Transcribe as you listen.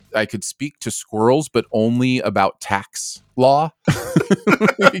could speak to squirrels, but only about tax law.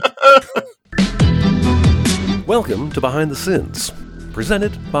 Welcome to Behind the Sins,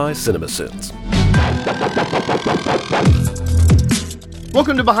 presented by CinemaSins.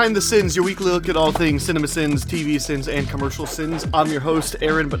 Welcome to Behind the Sins, your weekly look at all things cinema sins, TV sins, and commercial sins. I'm your host,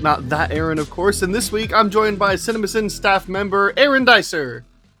 Aaron, but not that Aaron, of course. And this week, I'm joined by CinemaSins staff member Aaron Dicer.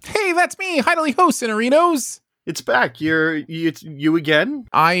 Hey, that's me, Hidely Host Cinerinos. It's back. It's you again.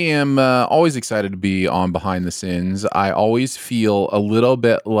 I am always excited to be on Behind the Sins. I always feel a little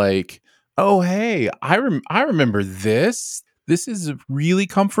bit like, oh, hey, I remember this. This is a really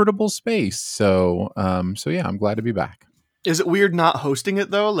comfortable space. So yeah, I'm glad to be back. Is it weird not hosting it,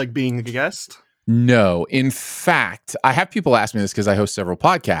 though, like being a guest? No. In fact, I have people ask me this because I host several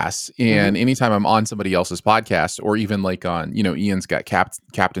podcasts, and anytime I'm on somebody else's podcast, or even like on, Ian's got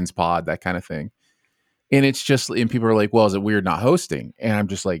Captain's Pod, that kind of thing. And it's just, and people are like, well, is it weird not hosting? And I'm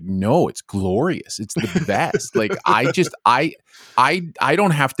just like, no, it's glorious. It's the best. Like, I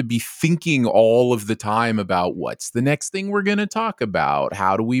don't have to be thinking all of the time about what's the next thing we're going to talk about.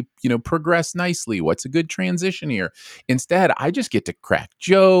 How do we, progress nicely? What's a good transition here? Instead, I just get to crack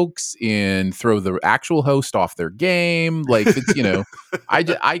jokes and throw the actual host off their game. Like, it's,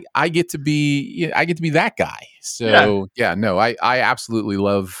 I get to be that guy. So I absolutely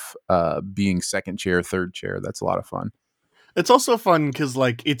love being second chair, third chair. That's a lot of fun. It's also fun because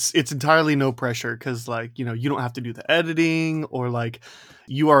like it's entirely no pressure because like you don't have to do the editing or like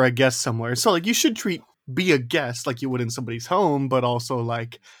you are a guest somewhere. So like you should be a guest like you would in somebody's home, but also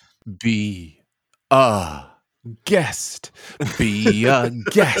like be a guest. Be a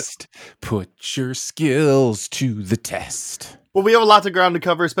guest. Put your skills to the test. Well, we have a lot of ground to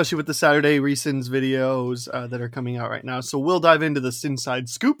cover, especially with the Saturday Resins videos that are coming out right now. So we'll dive into the Sinside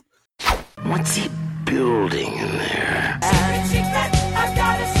Scoop. What's he building in there?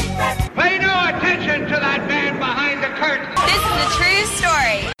 Pay no attention to that man behind the curtain. This is a true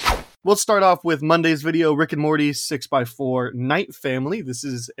story. We'll start off with Monday's video, Rick and Morty 6x4 Night Family. This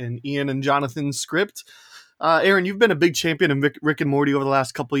is an Ian and Jonathan script. Aaron, you've been a big champion of Rick and Morty over the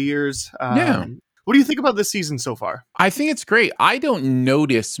last couple of years. Yeah. What do you think about this season so far? I think it's great. I don't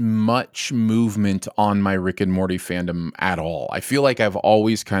notice much movement on my Rick and Morty fandom at all. I feel like I've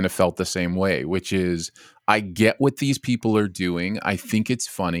always kind of felt the same way, which is I get what these people are doing. I think it's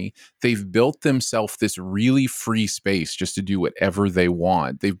funny. They've built themselves this really free space just to do whatever they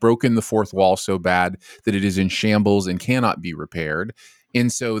want. They've broken the fourth wall so bad that it is in shambles and cannot be repaired.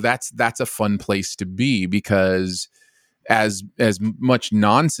 And so that's a fun place to be because as much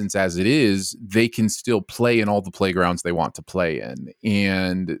nonsense as it is, they can still play in all the playgrounds they want to play in.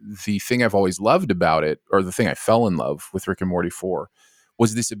 And the thing I've always loved about it, or the thing I fell in love with Rick and Morty for,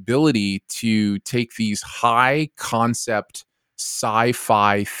 was this ability to take these high concept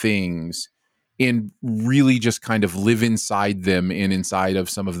sci-fi things and really just kind of live inside them and inside of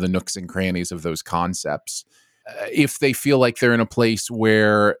some of the nooks and crannies of those concepts. If they feel like they're in a place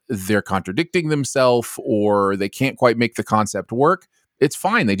where they're contradicting themselves or they can't quite make the concept work, it's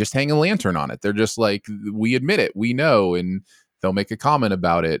fine. They just hang a lantern on it. They're just like, we admit it, we know, and they'll make a comment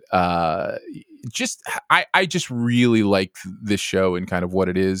about it. I just really like this show and kind of what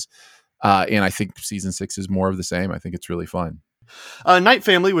it is. And I think season 6 is more of the same. I think it's really fun. Night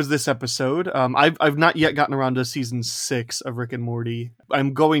Family was this episode. I've not yet gotten around to season 6 of Rick and Morty.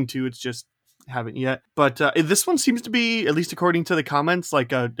 I'm going to, it's just haven't yet, but this one seems to be, at least according to the comments,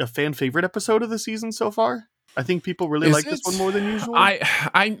 like a fan favorite episode of the season so far. I think people really like this one more than usual.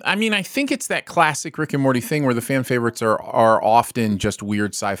 I mean, I think it's that classic Rick and Morty thing where the fan favorites are often just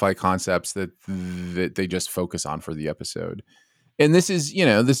weird sci-fi concepts that they just focus on for the episode. And this is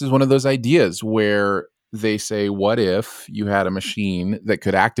one of those ideas where they say, what if you had a machine that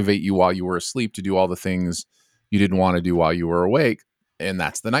could activate you while you were asleep to do all the things you didn't want to do while you were awake? And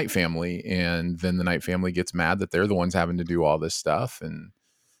that's the Night Family. And then the Night Family gets mad that they're the ones having to do all this stuff. And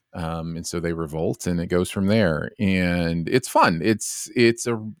so they revolt and it goes from there. And it's fun. It's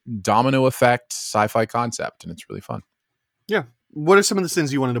a domino effect sci-fi concept and it's really fun. Yeah. What are some of the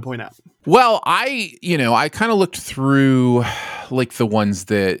sins you wanted to point out? Well, I kind of looked through like the ones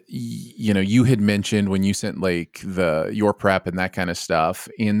that, you had mentioned when you sent like your prep and that kind of stuff.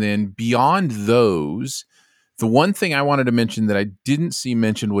 And then beyond those, the one thing I wanted to mention that I didn't see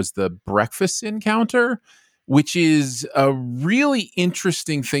mentioned was the breakfast encounter, which is a really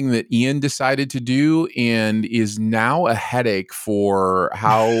interesting thing that Ian decided to do and is now a headache for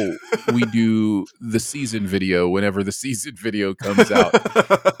how we do the season video whenever the season video comes out.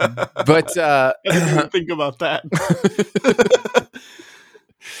 But I didn't even think about that.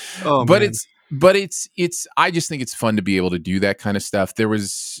 But But I just think it's fun to be able to do that kind of stuff. There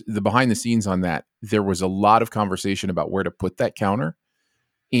was the behind the scenes on that. There was a lot of conversation about where to put that counter.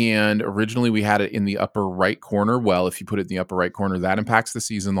 And originally we had it in the upper right corner. Well, if you put it in the upper right corner, that impacts the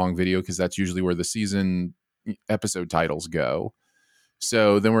season long video because that's usually where the season episode titles go.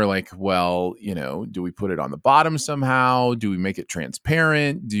 So then we're like, well, do we put it on the bottom somehow? Do we make it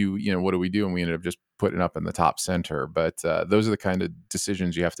transparent? What do we do? And we ended up just putting it up in the top center. But those are the kind of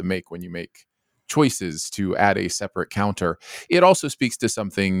decisions you have to make when you make choices to add a separate counter. It also speaks to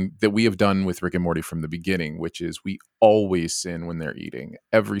something that we have done with Rick and Morty from the beginning, which is we always sin when they're eating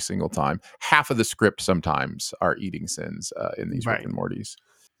every single time. Half of the script sometimes are eating sins in these Rick and Mortys.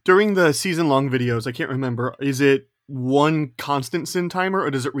 During the season long videos, I can't remember, is it one constant sin timer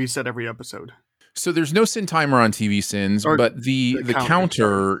or does it reset every episode? So there's no sin timer on TV sins, but the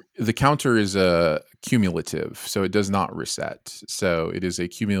counter is a cumulative, so it does not reset. So it is a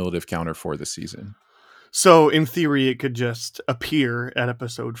cumulative counter for the season. So in theory, it could just appear at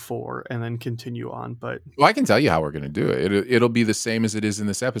episode 4 and then continue on. But I can tell you how we're going to do it. It'll be the same as it is in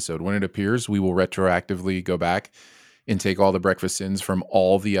this episode. When it appears, we will retroactively go back and take all the breakfast sins from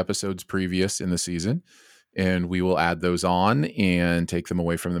all the episodes previous in the season. And we will add those on and take them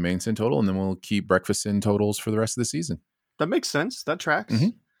away from the main sin total. And then we'll keep breakfast sin totals for the rest of the season. That makes sense. That tracks. Mm-hmm.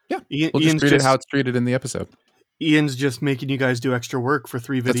 Yeah. We'll just treat it how it's treated in the episode. Ian's just making you guys do extra work for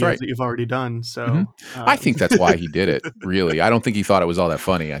 3 videos that you've already done. So I think that's why he did it, really. I don't think he thought it was all that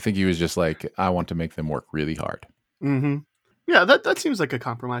funny. I think he was just like, I want to make them work really hard. Mm-hmm. Yeah, that seems like a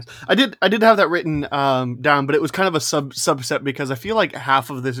compromise. I did have that written down, but it was kind of a subset because I feel like half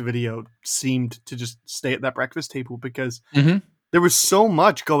of this video seemed to just stay at that breakfast table because there was so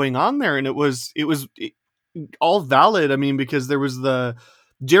much going on there, and it was all valid. I mean, because there was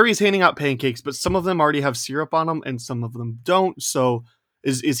Jerry's handing out pancakes, but some of them already have syrup on them, and some of them don't. So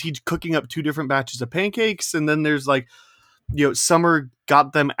is he cooking up 2 different batches of pancakes? And then there's like, Summer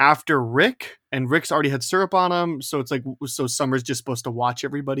got them after Rick, and Rick's already had syrup on him. So it's like, so Summer's just supposed to watch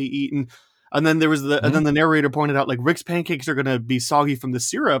everybody eat. And then there was and then the narrator pointed out like Rick's pancakes are going to be soggy from the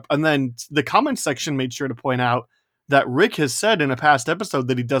syrup. And then the comments section made sure to point out that Rick has said in a past episode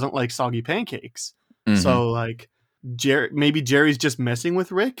that he doesn't like soggy pancakes. Mm-hmm. So like, maybe Jerry's just messing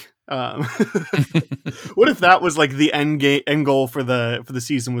with Rick. What if that was like the end goal for the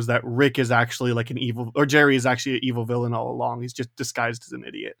season, was that Rick is actually like an evil, or Jerry is actually an evil villain all along? He's just disguised as an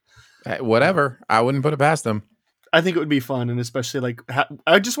idiot. Whatever. I wouldn't put it past them. I think it would be fun, and especially like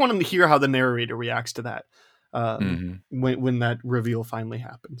I just want to hear how the narrator reacts to that when that reveal finally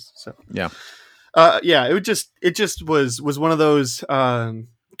happens. So yeah, it just was one of those.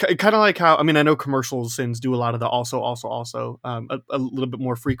 Kind of like how, I mean, I know commercial sins do a lot of the also a little bit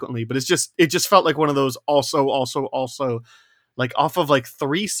more frequently, but it just felt like one of those also like off of like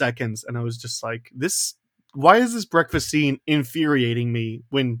 3 seconds, and I was just like, why is this breakfast scene infuriating me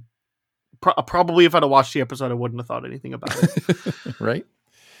when probably if I'd have watched the episode I wouldn't have thought anything about it. Right,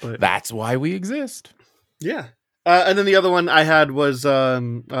 but that's why we exist. Yeah. And then the other one I had was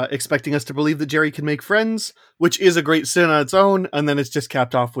expecting us to believe that Jerry can make friends, which is a great sin on its own. And then it's just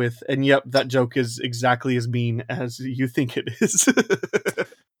capped off with, and yep, that joke is exactly as mean as you think it is.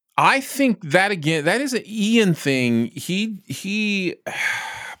 I think that, again, that is an Ian thing. He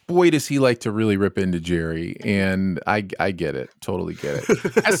boy, does he like to really rip into Jerry. And I get it. Totally get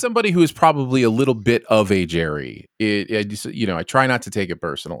it. As somebody who is probably a little bit of a Jerry, I try not to take it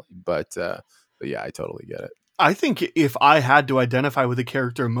personally, but yeah, I totally get it. I think if I had to identify with a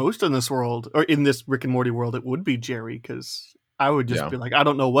character most in this world, or in this Rick and Morty world, it would be Jerry, because I would just be like, I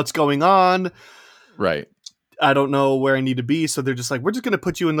don't know what's going on. Right. I don't know where I need to be. So they're just like, we're just going to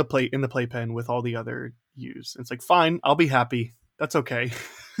put you in the playpen with all the other U's. It's like, fine, I'll be happy. That's okay.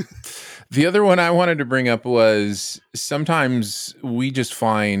 The other one I wanted to bring up was sometimes we just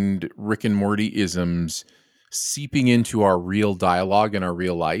find Rick and Morty isms seeping into our real dialogue in our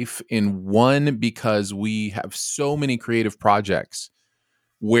real life. In one, because we have so many creative projects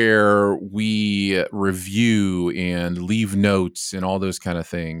where we review and leave notes and all those kind of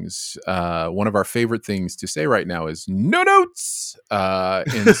things. One of our favorite things to say right now is no notes.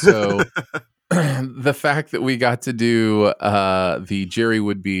 And so the fact that we got to do the Jerry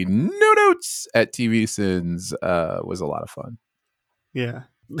would be no notes at TV Sins was a lot of fun. Yeah.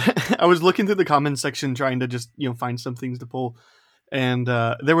 I was looking through the comments section trying to just, find some things to pull. And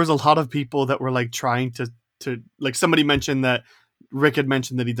there was a lot of people that were like trying to like, somebody mentioned that Rick had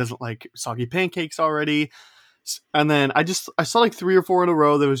mentioned that he doesn't like soggy pancakes already. And then I saw like 3 or 4 in a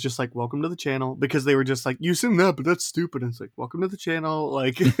row that was just like, welcome to the channel, because they were just like, you sin that, but that's stupid. And it's like, welcome to the channel.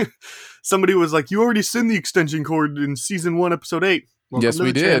 Like somebody was like, you already sinned the extension cord in season 1, episode 8. Welcome Yes, to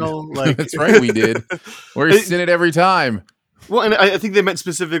we the did. channel. Like, That's right, we did. We're in it every time. Well, and I think they meant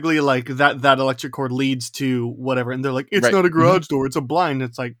specifically like that electric cord leads to whatever, and they're like, it's Right. not a garage door, it's a blind.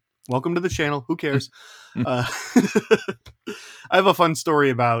 It's like, welcome to the channel. Who cares? I have a fun story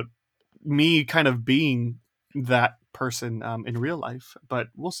about me kind of being that person in real life, but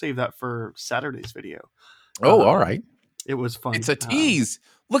we'll save that for Saturday's video. Oh, all right. It was fun. It's a tease.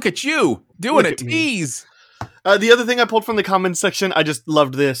 Look at you doing a tease. The other thing I pulled from the comments section, I just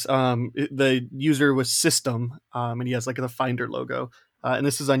loved this. The user was System, and he has like the Finder logo. And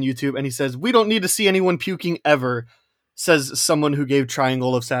this is on YouTube, and he says, "We don't need to see anyone puking ever," says someone who gave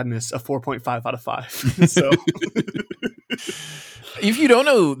Triangle of Sadness a 4.5 out of 5. So, if you don't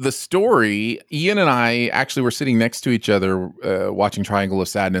know the story, Ian and I actually were sitting next to each other watching Triangle of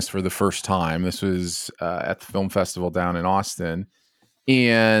Sadness for the first time. This was at the film festival down in Austin.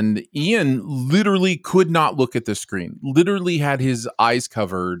 And Ian literally could not look at the screen, literally had his eyes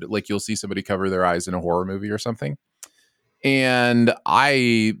covered, like you'll see somebody cover their eyes in a horror movie or something. And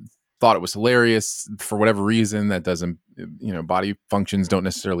I thought it was hilarious for whatever reason. That doesn't, body functions don't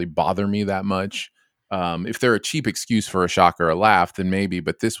necessarily bother me that much. If they're a cheap excuse for a shock or a laugh, then maybe,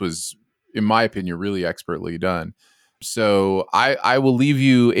 but this was, in my opinion, really expertly done. So I will leave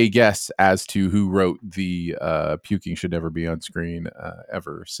you a guess as to who wrote the puking should never be on screen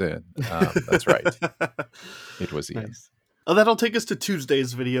ever sin. That's right. It was Ian. Nice. Oh, that'll take us to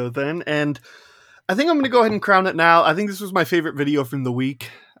Tuesday's video then. And I think I'm going to go ahead and crown it now. I think this was my favorite video from the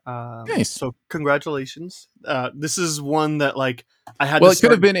week. Nice. So congratulations. This is one that like I had. Well, it could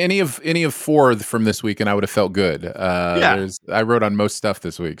have been any of four from this week, and I would have felt good. I wrote on most stuff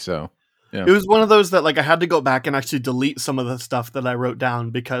this week, so. Yeah. It was one of those that like I had to go back and actually delete some of the stuff that I wrote down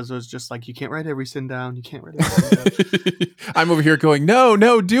because it was just like, you can't write every sin down. You can't write every sin down. I'm over here going,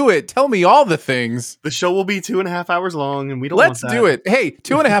 no, do it. Tell me all the things. The show will be 2.5 hours long, and we don't. Let's want that. do it. Hey,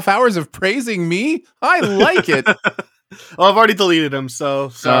 2.5 hours of praising me. I like it. Well, I've already deleted them, so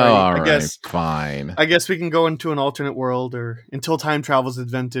sorry. I guess fine. I guess we can go into an alternate world or until time travel's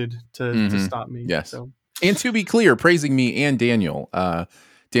invented to stop me. Yes. So. And to be clear, praising me and Daniel.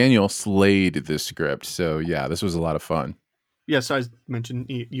 Daniel slayed this script. So yeah, this was a lot of fun. Yes, I mentioned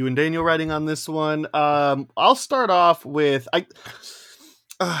you and Daniel writing on this one. I'll start off with all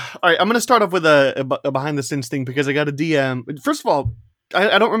right, I'm going to start off with a behind the scenes thing because I got a DM. First of all,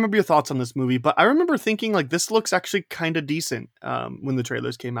 I don't remember your thoughts on this movie, but I remember thinking like this looks actually kind of decent when the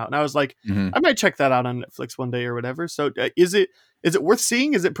trailers came out, and I was like, I might check that out on Netflix one day or whatever. So is it worth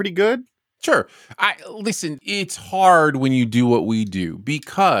seeing? Is it pretty good? Sure. Listen, it's hard when you do what we do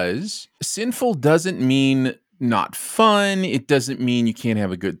because sinful doesn't mean not fun. It doesn't mean you can't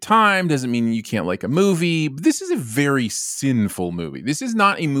have a good time. Doesn't mean you can't like a movie. This is a very sinful movie. This is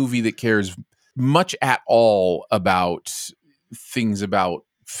not a movie that cares much at all about things about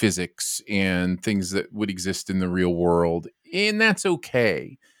physics and things that would exist in the real world. And that's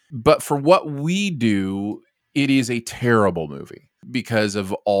okay. But for what we do, it is a terrible movie because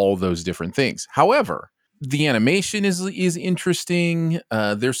of all those different things. However, the animation is interesting.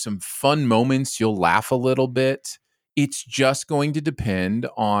 There's some fun moments. You'll laugh a little bit. It's just going to depend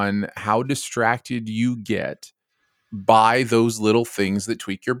on how distracted you get by those little things that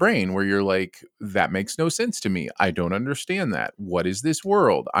tweak your brain where you're like, that makes no sense to me. I don't understand that. What is this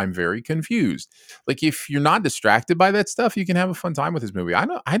world? I'm very confused. Like if you're not distracted by that stuff, you can have a fun time with this movie. I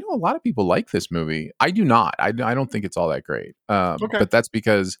know a lot of people like this movie. I do not. I don't think it's all that great. Okay. But that's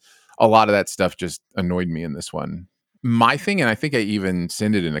because a lot of that stuff just annoyed me in this one. My thing, and I think I even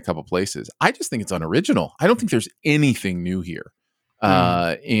sent it in a couple places, I just think it's unoriginal. I don't think there's anything new here.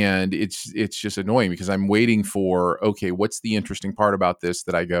 And it's just annoying because I'm waiting for, okay, what's the interesting part about this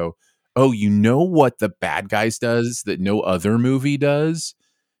that I go, oh, you know what the bad guys does that no other movie does?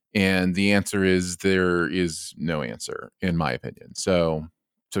 And the answer is there is no answer in my opinion. So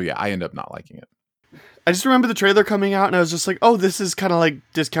yeah, I end up not liking it. I just remember the trailer coming out and I was just like, oh, this is kind of like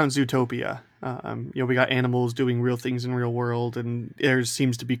Discount Zootopia. We got animals doing real things in real world and there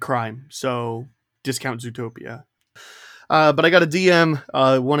seems to be crime. So Discount Zootopia. But I got a DM,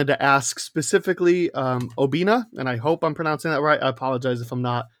 wanted to ask specifically Obina, and I hope I'm pronouncing that right. I apologize if I'm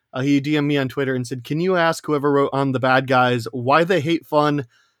not. He DM'd me on Twitter and said, can you ask whoever wrote on The Bad Guys why they hate fun?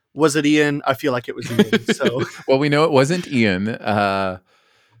 Was it Ian? I feel like it was Ian. So well, we know it wasn't Ian.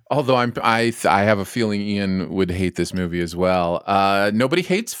 Although I have a feeling Ian would hate this movie as well. Nobody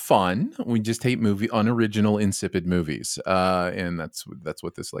hates fun. We just hate unoriginal, insipid movies. And that's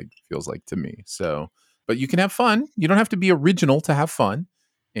what this like feels like to me. So. But you can have fun. You don't have to be original to have fun.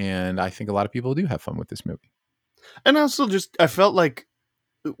 And I think a lot of people do have fun with this movie. And also I felt like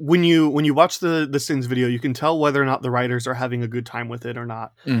when you watch the Sins video, you can tell whether or not the writers are having a good time with it or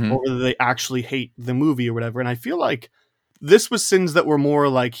not, Mhm. or whether they actually hate the movie or whatever. And I feel like this was sins that were more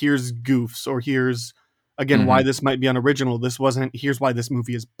like, here's goofs, or here's again why Mhm. this might be unoriginal. This wasn't, here's why this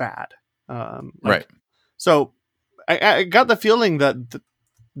movie is bad. Right. So I got the feeling that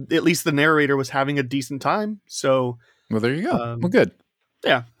at least the narrator was having a decent time. So Well, there you go. Um, Well, good.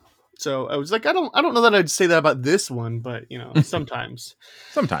 yeah. So I was like, I don't know that I'd say that about this one, but sometimes.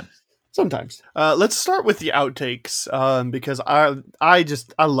 Sometimes. Let's start with the outtakes, because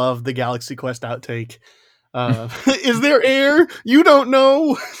I love the Galaxy Quest outtake. Is there air? You don't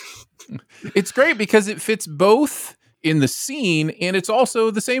know. It's great because it fits both in the scene and it's also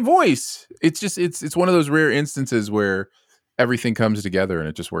the same voice. It's just it's one of those rare instances where everything comes together and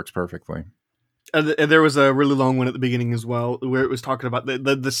it just works perfectly. And there was a really long one at the beginning as well, where it was talking about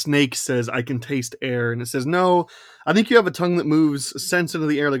the snake says, "I can taste air," and it says, "No, I think you have a tongue that moves scents into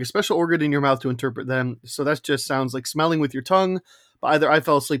the air like a special organ in your mouth to interpret them. So that just sounds like smelling with your tongue. But either I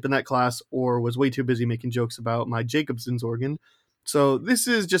fell asleep in that class or was way too busy making jokes about my Jacobson's organ. So this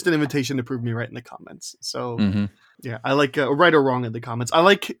is just an invitation to prove me right in the comments." So Mhm. yeah, I like right or wrong in the comments. I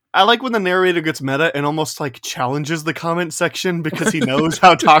like when the narrator gets meta and almost like challenges the comment section because he knows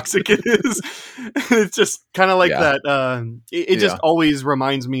how toxic it is. It's just kind of like Yeah. that. It just Yeah. always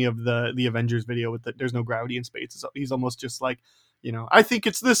reminds me of the Avengers video with that. There's no gravity in space. He's almost just like, I think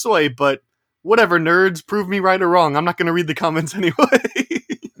it's this way, but whatever, nerds, prove me right or wrong. I'm not going to read the comments anyway.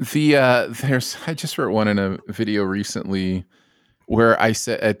 I just wrote one in a video recently where I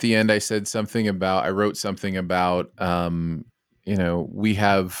said at the end I wrote something about we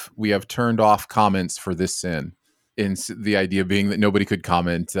have turned off comments for this sin, and the idea being that nobody could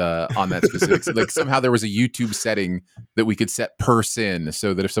comment on that specific like somehow there was a YouTube setting that we could set per sin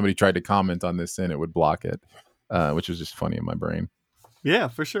so that if somebody tried to comment on this sin it would block it, which was just funny in my brain. Yeah,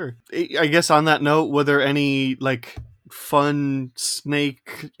 for sure. I guess on that note, were there any like fun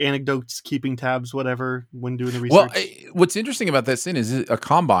snake anecdotes, keeping tabs, whatever, when doing the research? Well, what's interesting about that sin is a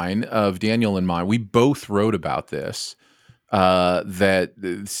combine of Daniel and mine. We both wrote about this,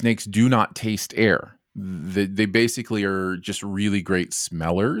 that snakes do not taste air. They basically are just really great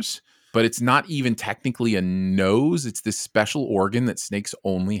smellers, but it's not even technically a nose. It's this special organ that snakes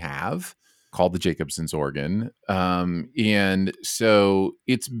only have called the Jacobson's organ. And so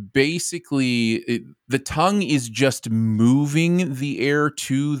it's basically the tongue is just moving the air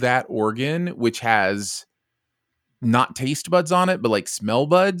to that organ, which has not taste buds on it, but like smell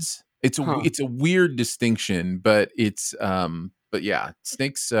buds. It's a weird distinction, but but yeah,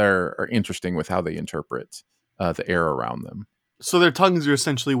 snakes are interesting with how they interpret the air around them. So their tongues are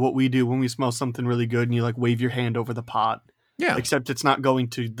essentially what we do when we smell something really good and you like wave your hand over the pot. Yeah. Except it's not going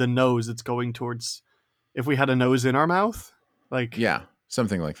to the nose, it's going towards, if we had a nose in our mouth. Like, yeah,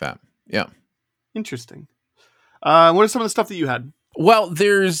 something like that. Yeah. Interesting. What are some of the stuff that you had? Well,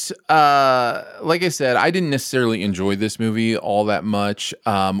 there's like I said, I didn't necessarily enjoy this movie all that much.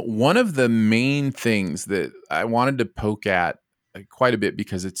 One of the main things that I wanted to poke at quite a bit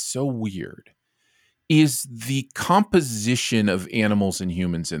because it's so weird is the composition of animals and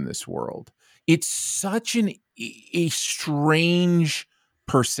humans in this world. It's such a strange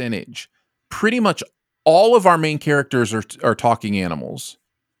percentage. Pretty much all of our main characters are talking animals,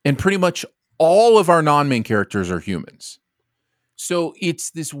 and pretty much all of our non-main characters are humans. So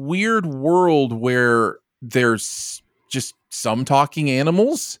it's this weird world where there's just some talking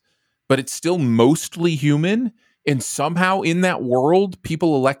animals, but it's still mostly human. And somehow in that world,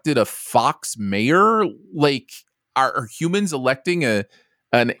 people elected a fox mayor. Like, are humans electing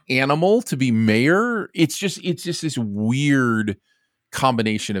an animal to be mayor? It's just this weird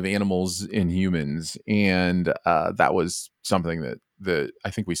combination of animals and humans. And that was something that I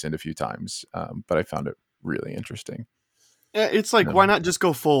think we sinned a few times, but I found it really interesting. It's like, why not just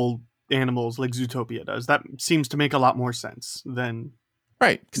go full animals like Zootopia does? That seems to make a lot more sense than...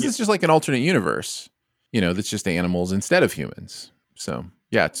 Right, because it's just like an alternate universe, that's just animals instead of humans. So,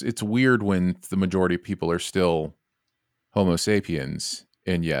 yeah, it's weird when the majority of people are still Homo sapiens,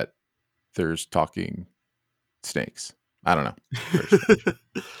 and yet there's talking snakes. I don't know.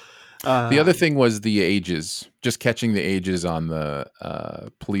 The other thing was the ages, just catching the ages on the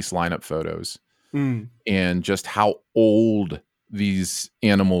police lineup photos. And just how old these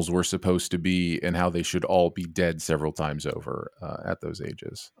animals were supposed to be and how they should all be dead several times over at those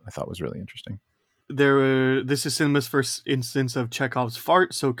ages. I thought was really interesting. This is cinema's first instance of Chekhov's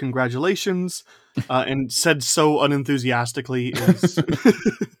fart, so congratulations. And said so unenthusiastically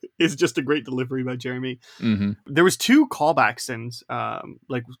is just a great delivery by Jeremy. Mm-hmm. There was 2 callback sins,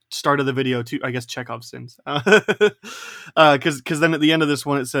 like start of the video, 2, I guess, Chekhov sins. Because then at the end of this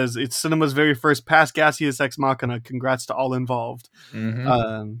one, it says, it's cinema's very first past gaseous ex machina. Congrats to all involved.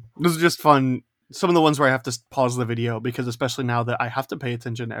 Mm-hmm. This is just fun. Some of the ones where I have to pause the video, because especially now that I have to pay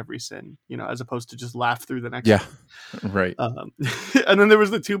attention to every sin, as opposed to just laugh through the next Yeah, one. right. And then there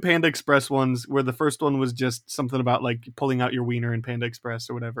was the 2 Panda Express ones, where the first one was just something about like pulling out your wiener in Panda Express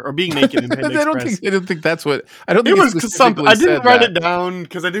or whatever, or being naked in Panda Express. I don't think that's what. I don't think It was something. I didn't write that. it down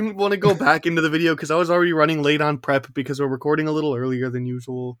because I didn't want to go back into the video because I was already running late on prep because we're recording a little earlier than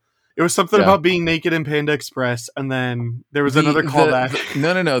usual. It was something about being naked in Panda Express, and then there was another callback.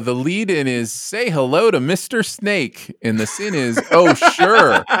 No. The lead-in is say hello to Mr. Snake, and the sin is, oh,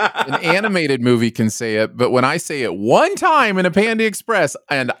 sure, an animated movie can say it, but when I say it one time in a Panda Express,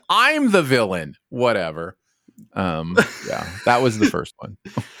 and I'm the villain, whatever. Yeah, that was the first one.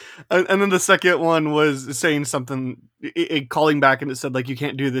 And then the second one was saying something, calling back, and it said like, you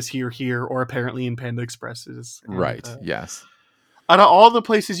can't do this here, or apparently in Panda Expresses. And, Right. Yes. Out of all the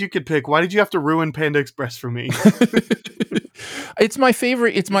places you could pick, why did you have to ruin Panda Express for me? It's my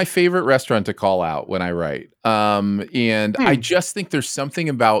favorite restaurant to call out when I write. And I just think there's something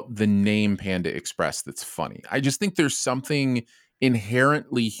about the name Panda Express that's funny. I just think there's something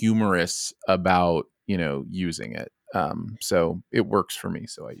inherently humorous about, using it. So it works for me,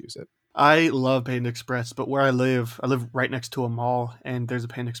 so I use it. I love Panda Express, but where I live right next to a mall, and there's a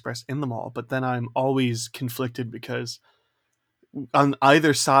Panda Express in the mall, but then I'm always conflicted because on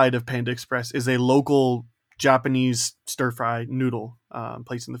either side of Panda Express is a local Japanese stir-fry noodle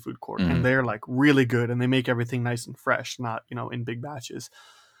place in the food court. And they're like really good, and they make everything nice and fresh, not, in big batches.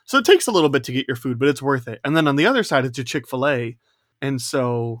 So it takes a little bit to get your food, but it's worth it. And then on the other side, it's a Chick-fil-A. And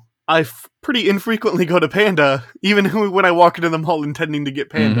so I pretty infrequently go to Panda, even when I walk into the mall intending to get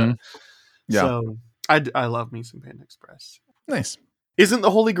Panda. Mm-hmm. Yeah. So I love me some Panda Express. Nice. Isn't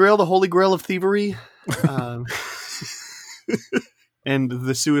the Holy Grail of thievery? And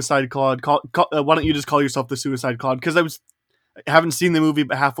the Suicide Squad. Why don't you just call yourself the Suicide Squad? Because I haven't seen the movie,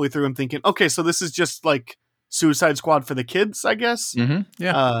 but halfway through I'm thinking, okay, so this is just like Suicide Squad for the kids, I guess. Mm-hmm.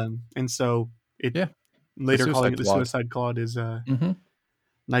 Yeah. And so later Suicide calling it the Squad. Suicide Squad is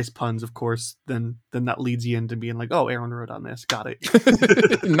nice puns, of course. Then that leads you into being like, oh, Aaron wrote on this. Got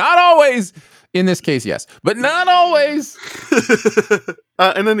it. Not always. In this case, yes, but not always.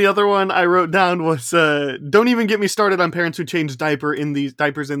 And then the other one I wrote down was, don't even get me started on parents who change diapers in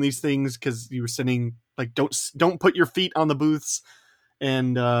these things, because you were saying like, don't put your feet on the booths.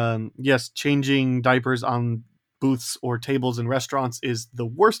 And yes, changing diapers on booths or tables in restaurants is the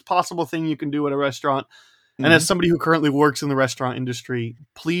worst possible thing you can do at a restaurant. Mm-hmm. And as somebody who currently works in the restaurant industry,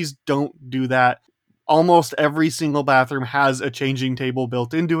 please don't do that. Almost every single bathroom has a changing table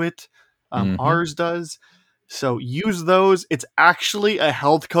built into it. Ours does. So use those. It's actually a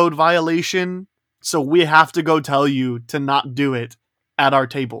health code violation. So we have to go tell you to not do it at our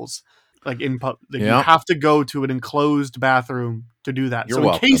tables. Like you have to go to an enclosed bathroom to do that. You're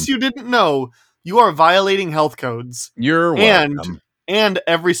welcome. In case you didn't know, you are violating health codes. You're welcome. And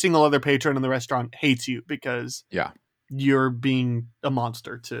every single other patron in the restaurant hates you because you're being a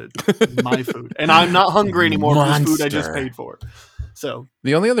monster to my food. And I'm not hungry anymore for this food I just paid for. So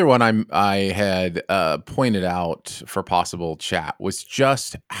the only other one I had pointed out for possible chat was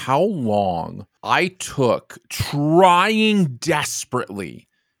just how long I took trying desperately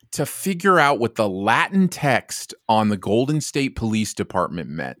to figure out what the Latin text on the Golden State Police Department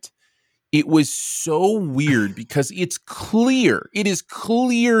meant. It was so weird because it's clear. It is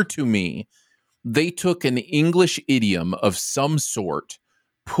clear to me they took an English idiom of some sort,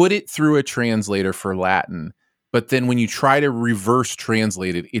 put it through a translator for Latin, but then when you try to reverse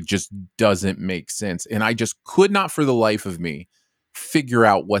translate it, it just doesn't make sense. And I just could not for the life of me figure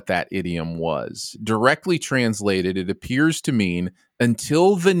out what that idiom was. Directly translated, it appears to mean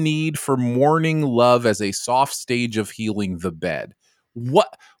until the need for mourning love as a soft stage of healing the bed.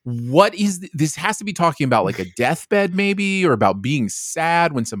 What is this? Has to be talking about like a deathbed maybe, or about being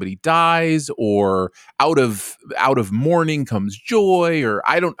sad when somebody dies, or out of mourning comes joy, or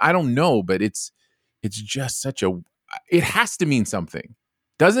I don't know, but it's just it has to mean something,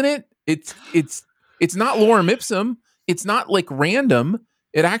 doesn't it? It's not lorem ipsum. It's not like random.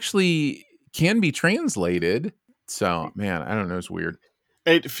 It actually can be translated. So man, I don't know. It's weird.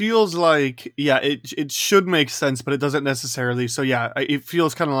 It feels like, it should make sense, but it doesn't necessarily. So it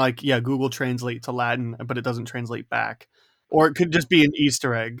feels kind of like, Google Translate to Latin, but it doesn't translate back. Or it could just be an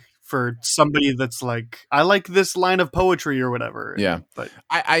Easter egg for somebody that's like, I like this line of poetry or whatever. Yeah. But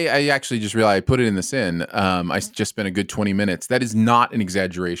I actually just realized I put it in the sin. I just spent a good 20 minutes. That is not an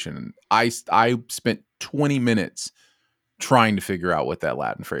exaggeration. I spent 20 minutes trying to figure out what that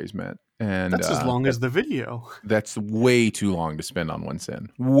Latin phrase meant. And that's as long as the video. That's way too long to spend on one sin.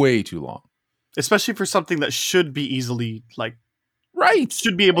 Way too long. Especially for something that should be easily, like, right.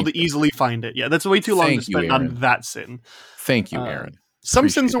 should be able to easily find it. Yeah, that's way too long to spend on that sin. Thank you, Aaron. Some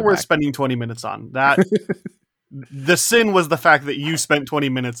sins are worth spending 20 minutes on. That the sin was the fact that you spent 20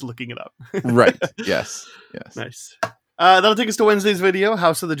 minutes looking it up. Right. Yes. Nice. That'll take us to Wednesday's video,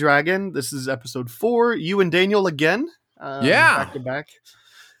 House of the Dragon. This is episode 4. You and Daniel again. Back to back.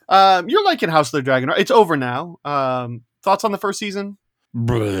 You're liking House of the Dragon, right? It's over now. Thoughts on the first season?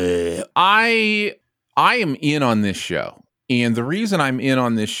 I am in on this show. And the reason I'm in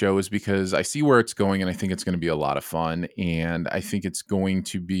on this show is because I see where it's going and I think it's going to be a lot of fun. And I think it's going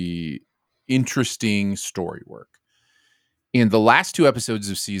to be interesting story work. And the last 2 episodes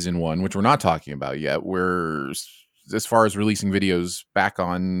of season 1, which we're not talking about yet, we're, as far as releasing videos, back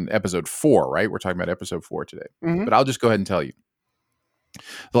on episode 4, right? We're talking about episode 4 today. Mm-hmm. But I'll just go ahead and tell you.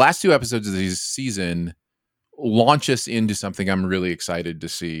 The last 2 episodes of this season launch us into something I'm really excited to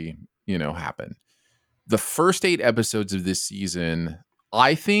see, happen. The first 8 episodes of this season,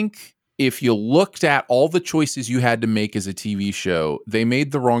 I think if you looked at all the choices you had to make as a TV show, they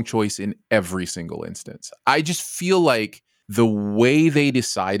made the wrong choice in every single instance. I just feel like the way they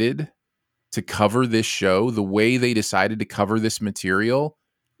decided to cover this show, the way they decided to cover this material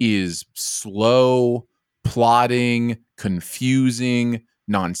is slow, plotting, confusing,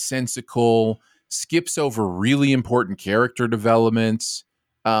 nonsensical, skips over really important character developments.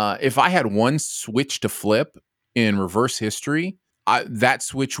 If I had one switch to flip in reverse history, that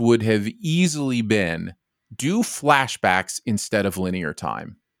switch would have easily been do flashbacks instead of linear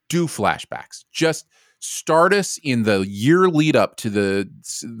time. Do flashbacks. Just start us in the year lead up to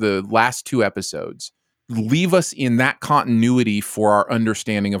the last 2 episodes. Leave us in that continuity for our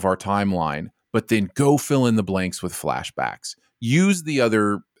understanding of our timeline, but then go fill in the blanks with flashbacks. Use the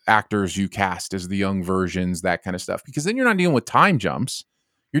other actors you cast as the young versions, that kind of stuff, because then you're not dealing with time jumps.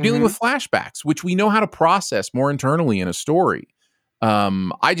 You're dealing with flashbacks, which we know how to process more internally in a story.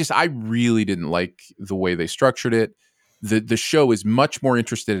 I really didn't like the way they structured it. The show is much more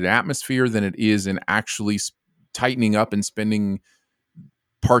interested in atmosphere than it is in actually tightening up and spending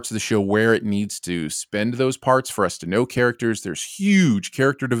parts of the show where it needs to spend those parts for us to know characters. There's huge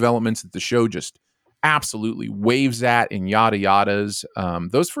character developments that the show just absolutely waves at and yada yadas.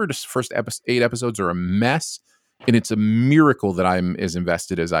 Those first 8 episodes are a mess. And it's a miracle that I'm as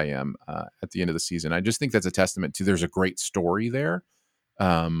invested as I am at the end of the season. I just think that's a testament to there's a great story there.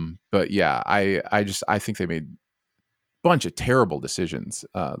 But yeah, I think they made a bunch of terrible decisions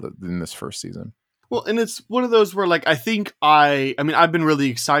in this first season. Well, and it's one of those where, like, I think I've been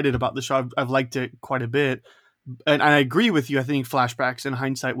really excited about the show. I've liked it quite a bit. And I agree with you. I think flashbacks in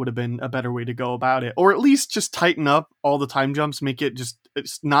hindsight would have been a better way to go about it. Or at least just tighten up all the time jumps, make it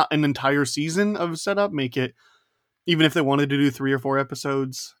it's not an entire season of setup, make it, even if they wanted to do 3 or 4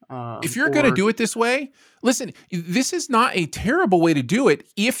 episodes. If you're going to do it this way, listen, this is not a terrible way to do it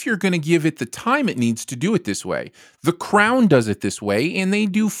if you're going to give it the time it needs to do it this way. The Crown does it this way, and they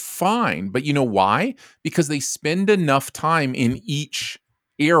do fine. But you know why? Because they spend enough time in each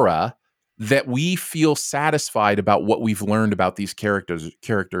era that we feel satisfied about what we've learned about these characters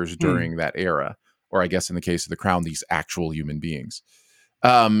during that era. Or I guess in the case of The Crown, these actual human beings.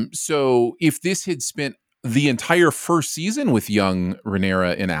 So if this had spent the entire first season with young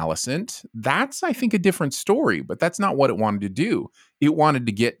Rhaenyra and Alicent, that's, I think, a different story, but that's not what it wanted to do. It wanted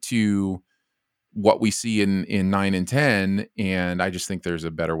to get to what we see in 9 and 10, and I just think there's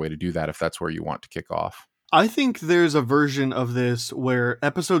a better way to do that if that's where you want to kick off. I think there's a version of this where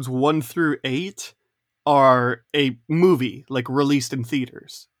episodes 1 through 8 are a movie, like released in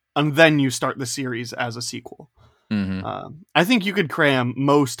theaters, and then you start the series as a sequel. Mm-hmm. I think you could cram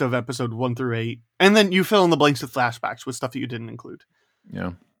most of episode 1 through 8, and then you fill in the blanks with flashbacks with stuff that you didn't include.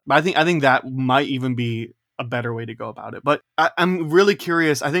 Yeah, but I think that might even be a better way to go about it. But I'm really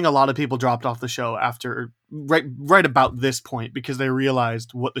curious. I think a lot of people dropped off the show after right about this point because they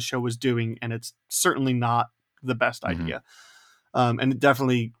realized what the show was doing, and it's certainly not the best idea. And it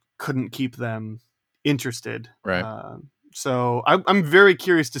definitely couldn't keep them interested. Right. So I'm very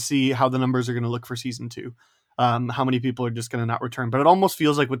curious to see how the numbers are going to look for season 2. How many people are just going to not return, but it almost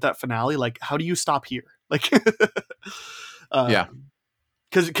feels like with that finale, like, how do you stop here? Like, yeah,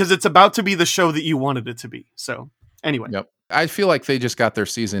 because it's about to be the show that you wanted it to be. So anyway, yep. I feel like they just got their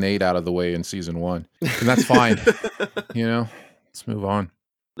season 8 out of the way in season 1, and that's fine. Let's move on.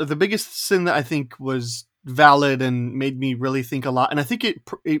 the biggest sin that I think was valid and made me really think a lot, and I think it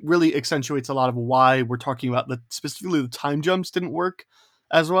really accentuates a lot of why we're talking about specifically the time jumps didn't work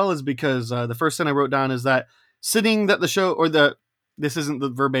as well, is because the first thing I wrote down is that sinning that the show, or this isn't the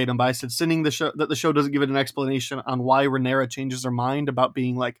verbatim, but I said sinning the show, that the show doesn't give it an explanation on why Rhaenyra changes her mind about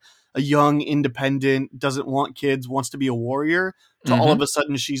being like a young, independent, doesn't want kids, wants to be a warrior, to all of a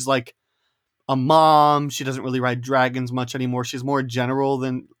sudden she's like a mom. She doesn't really ride dragons much anymore. She's more general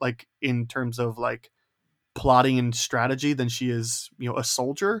than like in terms of like plotting and strategy than she is, a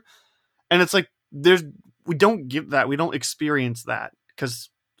soldier. And it's like we don't give that, we don't experience that, because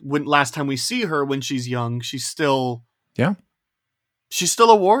when last time we see her when she's young, she's still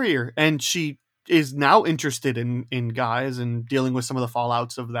a warrior, and she is now interested in guys and dealing with some of the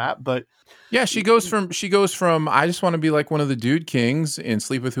fallouts of that. But yeah, she goes from I just want to be like one of the dude kings and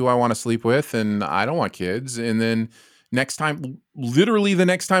sleep with who I want to sleep with, and I don't want kids. And then literally the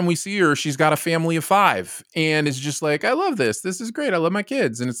next time we see her, she's got a family of 5 and it's just like, I love this. This is great. I love my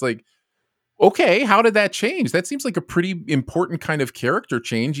kids. And it's like, okay, how did that change? That seems like a pretty important kind of character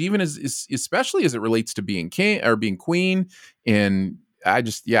change, even especially as it relates to being king or being queen. And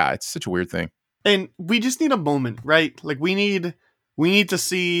it's such a weird thing. And we just need a moment, right? Like we need to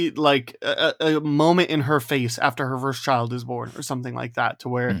see like a moment in her face after her first child is born or something like that, to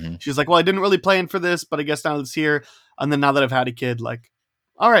where she's like, well, I didn't really plan for this, but I guess now it's here. And then now that I've had a kid, like,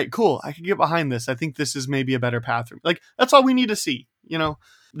 all right, cool, I can get behind this. I think this is maybe a better path. Like, that's all we need to see,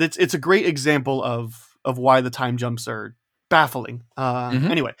 It's a great example of why the time jumps are baffling.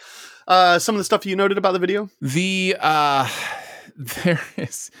 Anyway, some of the stuff you noted about the video? There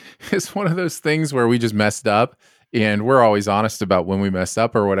is one of those things where we just messed up, and we're always honest about when we mess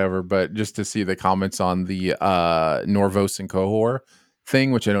up or whatever, but just to see the comments on the Norvos and Qohor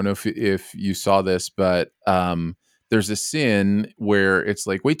thing, which I don't know if you saw this, but there's a sin where it's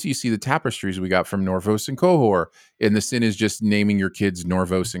like, wait till you see the tapestries we got from Norvos and Qohor, and the sin is just naming your kids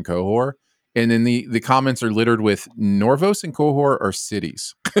Norvos and Qohor. And then the comments are littered with Norvos and Qohor are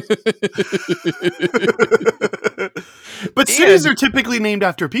cities. But cities are typically named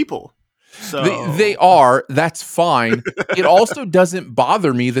after people. So they are. That's fine. It also doesn't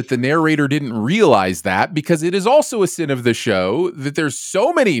bother me that the narrator didn't realize that, because it is also a sin of the show that there's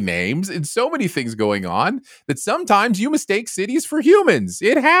so many names and so many things going on that sometimes you mistake cities for humans.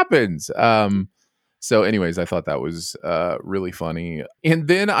 It happens. So anyways, I thought that was really funny. And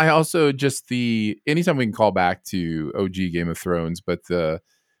then I also anytime we can call back to OG Game of Thrones, but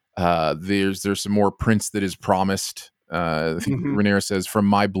there's some more prince that is promised. I think Rhaenyra says, from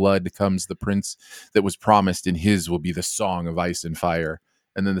my blood comes the prince that was promised, and his will be the song of ice and fire.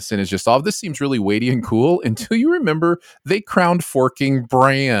 And then the sin is just, this seems really weighty and cool, until you remember they crowned forking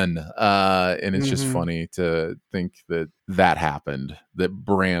Bran. And it's just funny to think that happened, that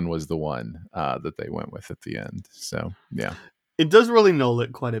Bran was the one that they went with at the end. So, yeah. It does really null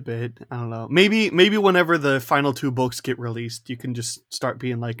it quite a bit. I don't know. Maybe whenever the final 2 books get released, you can just start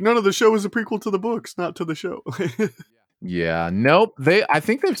being like, no, the show is a prequel to the books, not to the show. Yeah, nope. I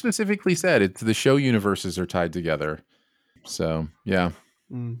think they've specifically said it. The show universes are tied together. So, yeah.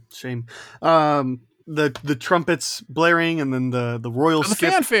 Shame. The trumpets blaring, and then the royal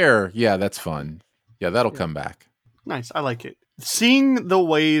skip. Fanfare. Yeah, that's fun. Yeah, that'll come back. Nice. I like it. Seeing the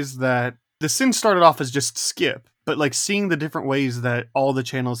ways that the sin started off as just skip, but like seeing the different ways that all the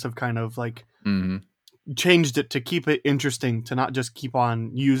channels have kind of like changed it to keep it interesting, to not just keep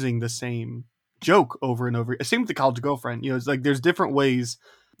on using the same joke over and over. Same with the college girlfriend. It's like there's different ways,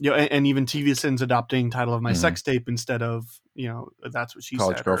 and even TV Sins adopting title of my sex tape instead of, that's what she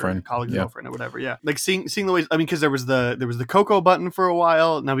college said, girlfriend, college girlfriend or whatever. Yeah, like seeing the ways. I mean, because there was the Coco button for a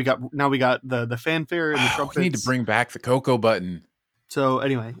while. Now we got the fanfare and the trumpets. We need to bring back the Coco button. So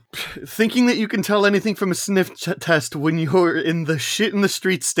anyway, thinking that you can tell anything from a sniff test when you're in the shit in the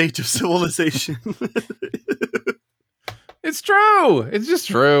street stage of civilization. It's true. It's just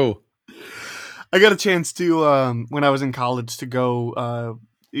true. I got a chance to, when I was in college, to go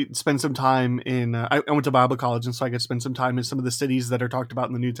spend some time in, I went to Bible college, and so I got to spend some time in some of the cities that are talked about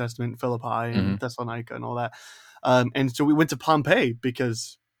in the New Testament, Philippi and Thessalonica and all that. And so we went to Pompeii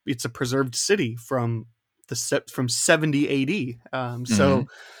because it's a preserved city from 70 AD. So it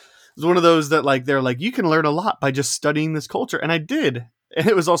was one of those that like, they're like, you can learn a lot by just studying this culture. And I did. And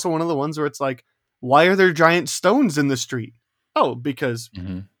it was also one of the ones where it's like, why are there giant stones in the street? Oh, because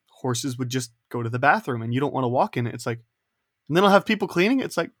horses would just go to the bathroom and you don't want to walk in it. It's like, and then I'll have people cleaning it.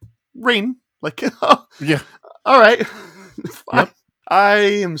 It's like rain. Like, oh, yeah. All right. Yep. I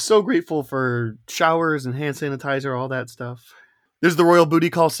am so grateful for showers and hand sanitizer, all that stuff. There's the royal booty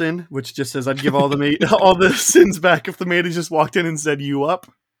call sin, which just says I'd give all the sins back if the maid had just walked in and said, you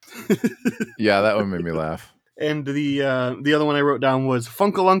up. Yeah, that one made me laugh. And the other one I wrote down was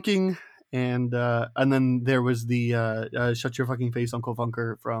Funkalunking, and then there was the Shut Your Fucking Face, Uncle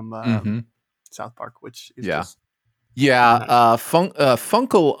Funker from South Park, which is just Yeah, nice.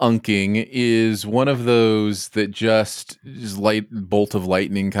 Funkle Unking is one of those that just is bolt of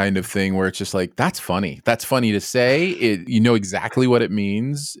lightning kind of thing where it's just like, that's funny. That's funny to say. You know exactly what it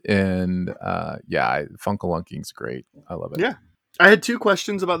means. And Funkle Unking's great. I love it. Yeah. I had 2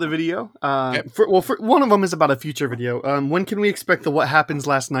 questions about the video. One of them is about a future video. When can we expect the What Happened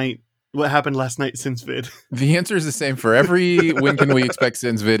Last Night since vid? The answer is the same for every when can we expect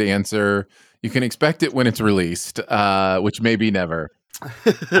since vid answer. You can expect it when it's released, which may be never.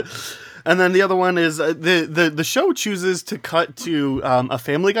 And then the other one is the show chooses to cut to a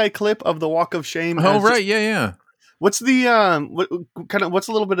Family Guy clip of the Walk of Shame. Oh, right. Yeah. What's the what's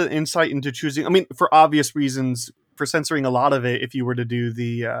a little bit of insight into choosing? I mean, for obvious reasons, for censoring a lot of it if you were to do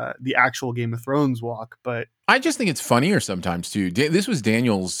the actual Game of Thrones walk, but I just think it's funnier sometimes too. This was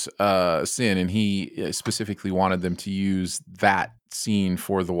Daniel's sin, and he specifically wanted them to use that scene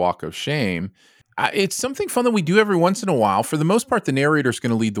for the Walk of Shame. It's something fun that we do every once in a while. For the most part, the narrator's going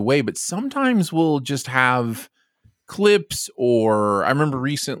to lead the way, but sometimes we'll just have clips. Or I remember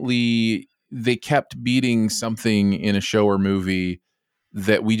recently they kept beating something in a show or movie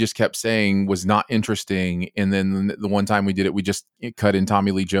that we just kept saying was not interesting. And then the one time we did it, we just cut in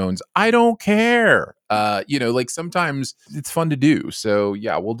Tommy Lee Jones. I don't care. Like sometimes it's fun to do. So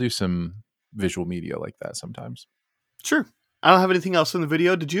yeah, we'll do some visual media like that sometimes. Sure. I don't have anything else in the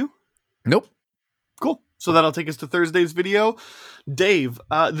video. Did you? Nope. Cool. So that'll take us to Thursday's video. Dave, this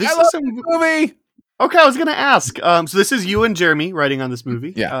I love is some movie. Okay, I was going to ask. So this is you and Jeremy writing on this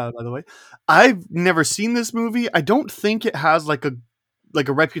movie. Yeah. By the way, I've never seen this movie. I don't think it has like a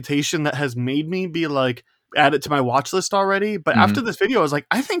reputation that has made me be like add it to my watch list already. But after this video, I was like,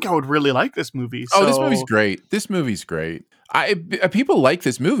 I think I would really like this movie. Oh, this movie's great. This movie's great. People like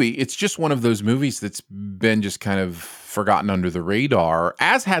this movie. It's just one of those movies that's been just kind of forgotten under the radar,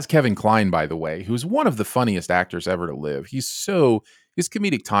 as has Kevin Kline, by the way, who's one of the funniest actors ever to live. His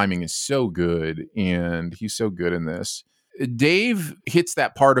comedic timing is so good, and he's so good in this. Dave hits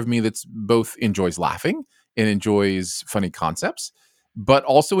that part of me that's both enjoys laughing and enjoys funny concepts, but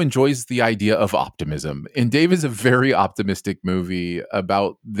also enjoys the idea of optimism. And Dave is a very optimistic movie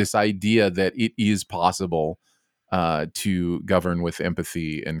about this idea that it is possible to govern with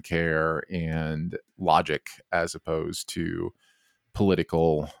empathy and care and logic as opposed to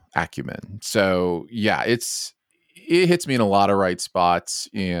political acumen. So yeah, it hits me in a lot of right spots,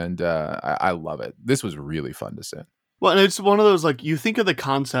 and I love it. This was really fun to see. Well, and it's one of those, like, you think of the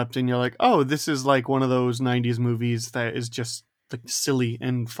concept and you're like, oh, this is like one of those 90s movies that is just like silly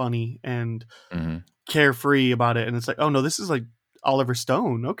and funny and carefree about it. And it's like, oh no, this is like Oliver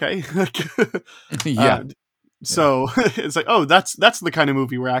Stone. Okay. Yeah. So it's like, oh, that's the kind of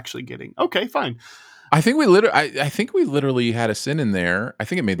movie we're actually getting. Okay, fine. I think we literally had a sin in there. I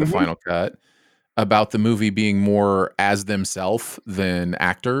think it made the final cut about the movie being more as themselves than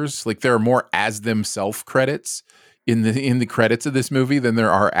actors. Like there are more as themselves credits in the credits of this movie than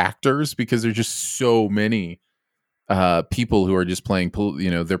there are actors, because there's just so many people who are just playing,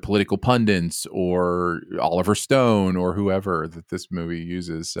 their political pundits or Oliver Stone or whoever that this movie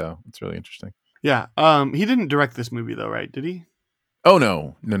uses. So it's really interesting. Yeah. He didn't direct this movie though, right? Did he? Oh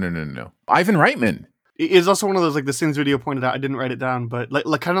no. Ivan Reitman. It is also one of those, like the Sins video pointed out. I didn't write it down, but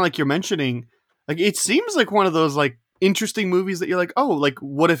like kind of like you're mentioning, like it seems like one of those like interesting movies that you're like, oh, like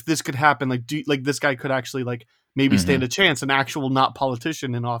what if this could happen? Like, like this guy could actually like maybe stand a chance, an actual not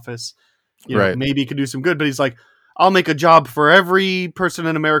politician in office. Right. Maybe he could do some good, but he's like, I'll make a job for every person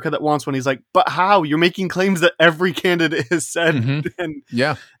in America that wants one. He's like, but how? You're making claims that every candidate has said. And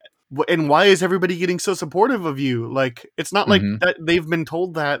yeah. And why is everybody getting so supportive of you? Like, it's not like that they've been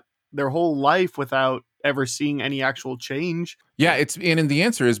told that their whole life without ever seeing any actual change. Yeah, and the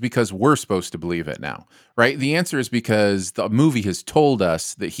answer is because we're supposed to believe it now, right? The answer is because the movie has told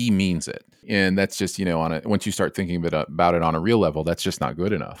us that he means it. And that's just, once you start thinking about it on a real level, that's just not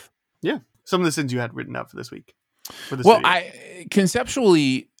good enough. Yeah. Some of the sins you had written up for this week.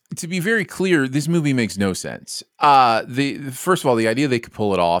 Conceptually, to be very clear, this movie makes no sense. First of all, the idea they could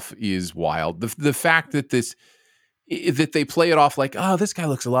pull it off is wild. The fact that that they play it off like, oh, this guy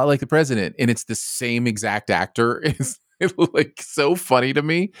looks a lot like the president, and it's the same exact actor is like so funny to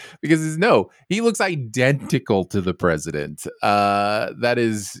me because he looks identical to the president. That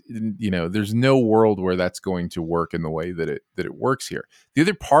is, there's no world where that's going to work in the way that it works here. The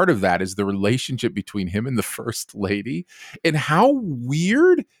other part of that is the relationship between him and the first lady, and how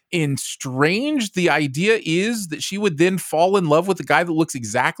weird and strange the idea is that she would then fall in love with a guy that looks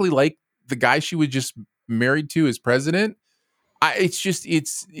exactly like the guy she was just married to as president.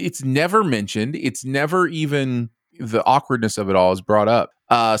 It's never mentioned. It's never even, the awkwardness of it all is brought up.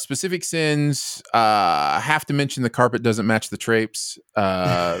 Specific sins, have to mention the carpet doesn't match the drapes.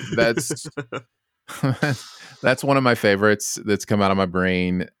 That's that's one of my favorites that's come out of my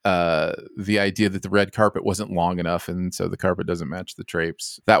brain. The idea that the red carpet wasn't long enough, and so the carpet doesn't match the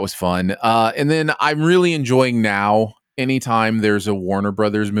drapes. That was fun. And then I'm really enjoying now, anytime there's a Warner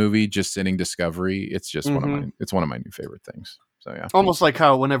Brothers movie just sending Discovery, it's just one of my new favorite things. So yeah, almost like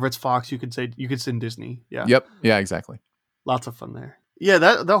how whenever it's Fox, you could send Disney. Yeah. Yep. Yeah. Exactly. Lots of fun there. Yeah,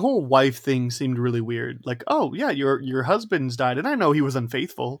 that whole wife thing seemed really weird. Like, oh yeah, your husband's died, and I know he was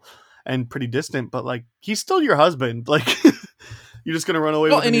unfaithful and pretty distant, but like he's still your husband. Like, you're just gonna run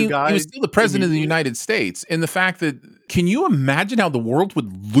away with a new guy. He was still the president of the United States, and the fact that, can you imagine how the world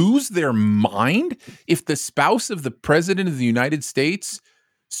would lose their mind if the spouse of the president of the United States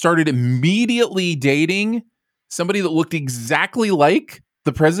started immediately dating somebody that looked exactly like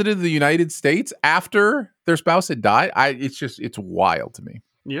the president of the United States after their spouse had died? It's wild to me.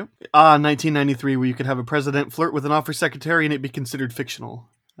 Yep. 1993, where you could have a president flirt with an office secretary and it be considered fictional.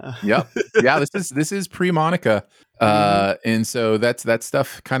 Yep. Yeah. This is pre-Monica. And so that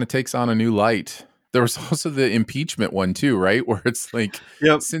stuff kind of takes on a new light. There was also the impeachment one too, right? Where it's like,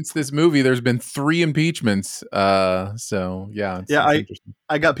 since this movie, there's been 3 impeachments. So yeah.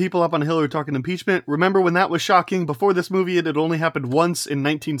 I got people up on Hillary talking impeachment. Remember when that was shocking? Before this movie, it had only happened once in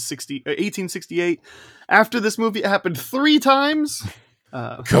 1868. After this movie, it happened 3 times.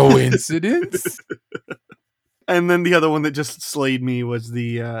 Coincidence? And then the other one that just slayed me was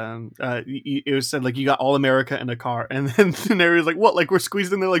the it was said like, you got all America in a car, and then Daenerys was like, what, like we're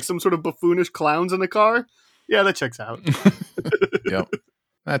squeezed in there like some sort of buffoonish clowns in a car? Yeah, that checks out. Yep,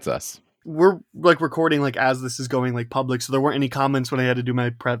 that's us. We're like recording like as this is going like public, so there weren't any comments when I had to do my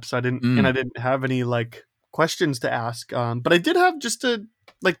prep, so I didn't have any like questions to ask, but I did have just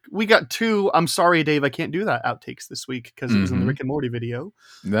we got 2 I'm sorry Dave I can't do that outtakes this week because it was in the Rick and Morty video.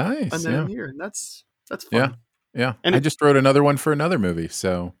 Nice. And then I'm here, and that's fun. Yeah, and I just wrote another one for another movie,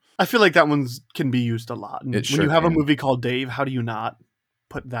 so I feel like that one can be used a lot. And when you have a movie called Dave, how do you not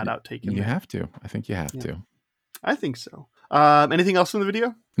put that outtake in? You have to. I think you have to. I think so. Anything else from the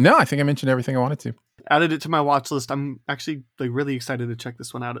video? No, I think I mentioned everything I wanted to. Added it to my watch list. I'm actually like really excited to check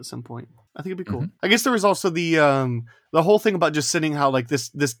this one out at some point. I think it'd be cool. I guess there was also the whole thing about just sitting how like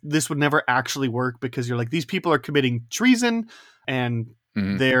this would never actually work, because you're like, these people are committing treason and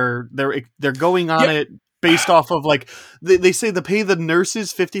they're going on it based off of like they say they pay the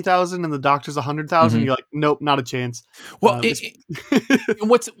nurses $50,000 and the doctors $100,000. You're like, nope, not a chance. Well,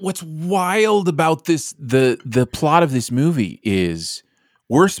 what's wild about this, the plot of this movie is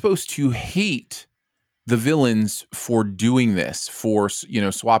we're supposed to hate the villains for doing this, for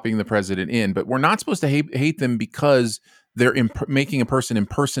swapping the president in, but we're not supposed to hate them because they're making a person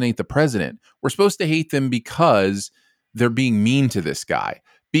impersonate the president. We're supposed to hate them because they're being mean to this guy.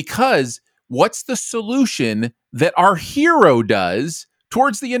 Because what's the solution that our hero does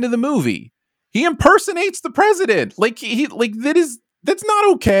towards the end of the movie? He impersonates the president. That's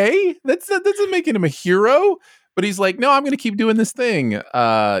not okay. That doesn't make him a hero. But he's like, no, I'm going to keep doing this thing. It's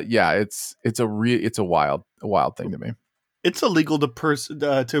a wild thing to me. It's illegal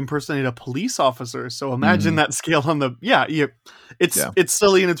to impersonate a police officer. So imagine that scale on the it's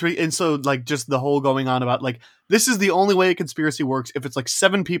silly, and so like just the whole going on about like, this is the only way a conspiracy works if it's like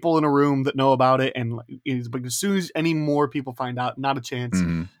 7 people in a room that know about it, and like as soon as any more people find out, not a chance.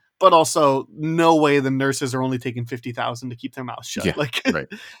 But also, no way the nurses are only taking $50,000 to keep their mouths shut. Right.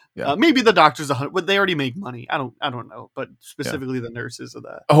 Yeah. Maybe the doctors $100, but they already make money. I don't know, but specifically the nurses are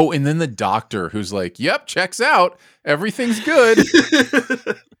that. Oh, and then the doctor who's like, "Yep, checks out. Everything's good."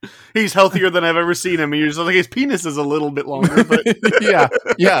 He's healthier than I've ever seen him. And you're just like, his penis is a little bit longer, but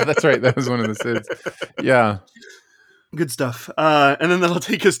yeah, that's right. That was one of the sins. Yeah. Good stuff. And then that'll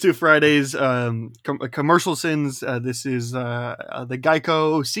take us to Friday's commercial sins. This is the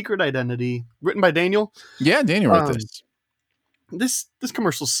Geico Secret Identity, written by Daniel. Yeah, Daniel wrote this. This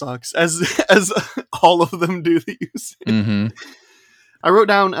commercial sucks, as all of them do that you say. I wrote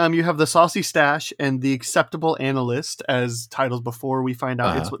down, you have the Saucy Stash and the Acceptable Analyst as titles before we find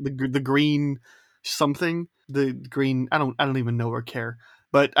out it's what the green something. The green, I don't even know or care.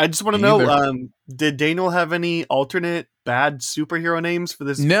 But I just want to Me know, either. did Daniel have any alternate bad superhero names for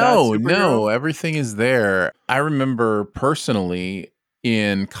this bad No, superhero? no, everything is there. I remember personally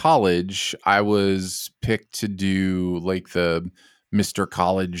in college, I was picked to do like the Mr.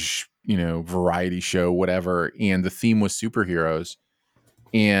 College, variety show, whatever, and the theme was superheroes.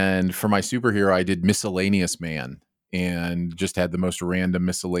 And for my superhero, I did Miscellaneous Man and just had the most random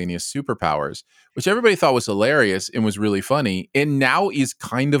miscellaneous superpowers, which everybody thought was hilarious and was really funny. And now is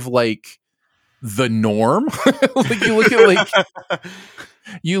kind of like the norm. Like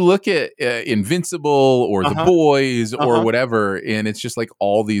you look at Invincible or The Uh-huh. Boys or Uh-huh. whatever, and it's just like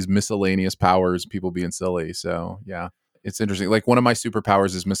all these miscellaneous powers, people being silly. So yeah, it's interesting. Like one of my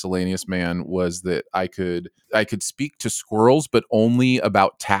superpowers as Miscellaneous Man was that I could speak to squirrels, but only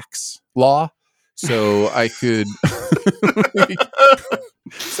about tax law. So I could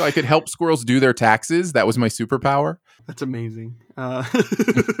so I could help squirrels do their taxes. That was my superpower. That's amazing.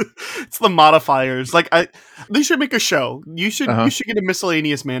 It's the modifiers. Like they should make a show. You should get a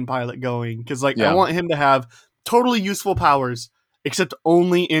Miscellaneous Man pilot going because like I Yeah. want him to have totally useful powers, except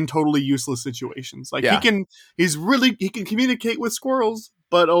only in totally useless situations. Like Yeah. he can communicate with squirrels,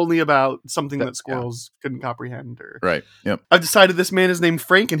 but only about something that Yeah. squirrels couldn't comprehend. Or Right. Yep. I've decided this man is named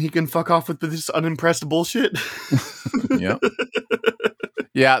Frank, and he can fuck off with this unimpressed bullshit. Yep.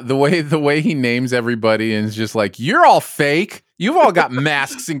 Yeah, the way he names everybody and is just like, you're all fake. You've all got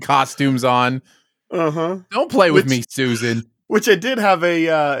masks and costumes on. Uh-huh. Don't play with me, Susan. Which I did have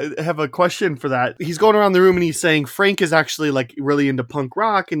a question for that. He's going around the room and he's saying Frank is actually like really into punk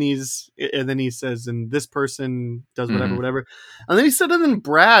rock, and then he says, and this person does whatever, whatever. And then he said, and then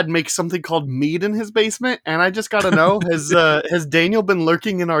Brad makes something called mead in his basement. And I just gotta know, has Daniel been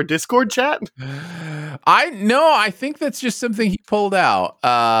lurking in our Discord chat? I think that's just something he pulled out.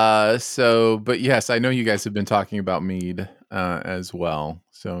 But yes, I know you guys have been talking about mead as well.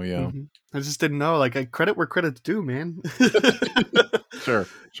 So yeah. Mm-hmm. I just didn't know. Like, I credit where credit's due, man. Sure.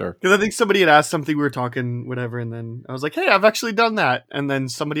 Because I think somebody had asked something, we were talking, whatever, and then I was like, hey, I've actually done that. And then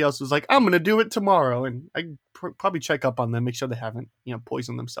somebody else was like, I'm going to do it tomorrow. And I probably check up on them, make sure they haven't,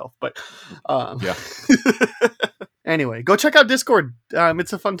 poisoned themselves. But Yeah. Anyway, go check out Discord.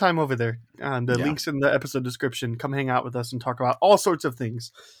 It's a fun time over there. The Yeah. link's in the episode description. Come hang out with us and talk about all sorts of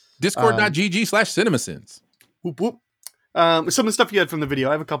things. Discord.gg/CinemaSins. Whoop, whoop. Some of the stuff you had from the video.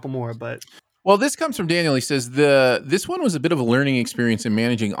 I have a couple more, but Well, this comes from Daniel. He says this one was a bit of a learning experience in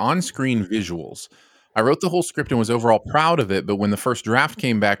managing on-screen visuals. I wrote the whole script and was overall proud of it, but when the first draft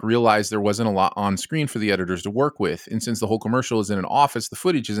came back, realized there wasn't a lot on screen for the editors to work with. And since the whole commercial is in an office, the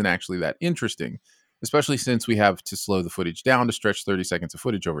footage isn't actually that interesting, especially since we have to slow the footage down to stretch 30 seconds of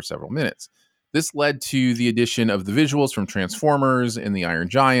footage over several minutes. This led to the addition of the visuals from Transformers and the Iron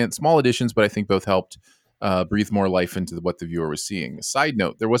Giant, small additions, but I think both helped breathe more life into what the viewer was seeing. Side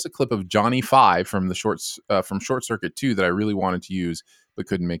note, there was a clip of Johnny Five from Short Circuit 2 that I really wanted to use, but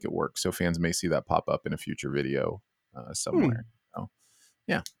couldn't make it work. So fans may see that pop up in a future video somewhere. So,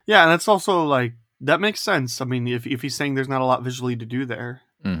 yeah. Yeah, and that's also like, that makes sense. I mean, if he's saying there's not a lot visually to do there,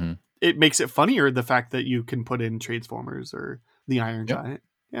 it makes it funnier, the fact that you can put in Transformers or the Iron Giant.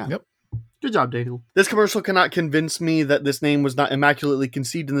 Yeah. Yep. Good job, Daniel. This commercial cannot convince me that this name was not immaculately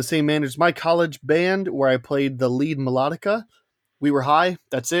conceived in the same manner as my college band, where I played the lead melodica. We were high.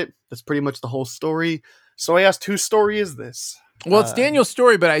 That's it. That's pretty much the whole story. So I asked, whose story is this? Well, it's Daniel's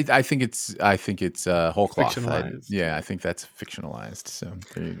story, but I think it's whole cloth. Fictionalized. I think that's fictionalized. So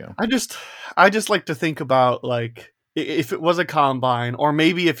there you go. I just like to think about, like, if it was a Combine, or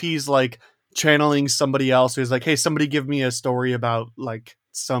maybe if he's like channeling somebody else who's like, hey, somebody give me a story about like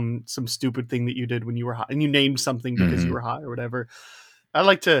some stupid thing that you did when you were high, and you named something because you were high or whatever. I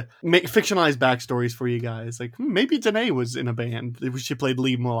like to make fictionalized backstories for you guys. Like, maybe Danae was in a band. She played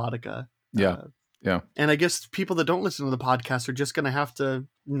lead melodica. Yeah. And I guess people that don't listen to the podcast are just going to have to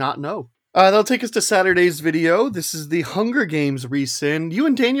not know. That'll take us to Saturday's video. This is the Hunger Games rescind. You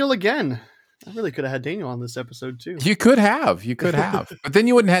and Daniel again. I really could have had Daniel on this episode too. You could have, but then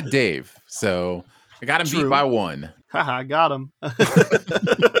you wouldn't have had Dave. So I got him beat by one. Haha, got him.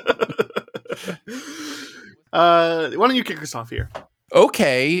 Why don't you kick us off here?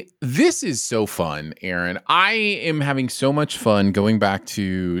 Okay, this is so fun, Aaron. I am having so much fun going back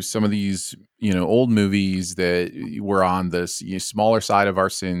to some of these, old movies that were on this smaller side of our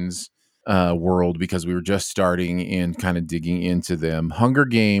sins world, because we were just starting and kind of digging into them. Hunger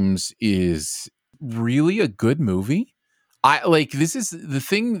Games is really a good movie. This is the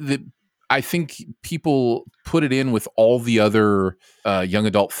thing that I think people put it in with all the other young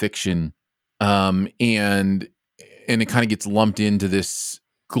adult fiction, and it kind of gets lumped into this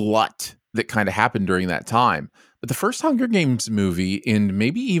glut that kind of happened during that time. But the first Hunger Games movie and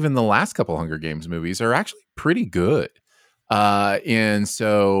maybe even the last couple Hunger Games movies are actually pretty good. And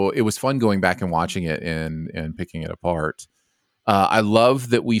so it was fun going back and watching it and picking it apart. I love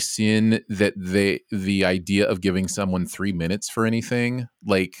that we seen that the idea of giving someone 3 minutes for anything,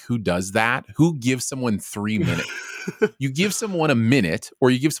 like who does that? Who gives someone 3 minutes? You give someone a minute or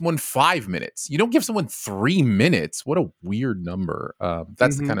you give someone 5 minutes. You don't give someone 3 minutes. What a weird number.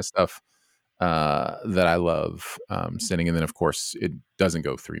 That's the kind of stuff that I love sending. And then, of course, it doesn't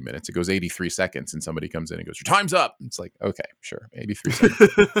go 3 minutes. It goes 83 seconds and somebody comes in and goes, your time's up. It's like, okay, sure. 83 seconds.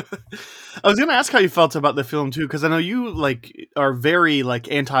 I was going to ask how you felt about the film, too, because I know you are very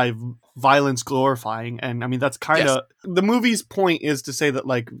anti-violence glorifying. And I mean, that's kind of the movie's point is to say that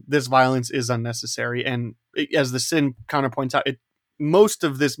this violence is unnecessary. And as the Sin counter points out, most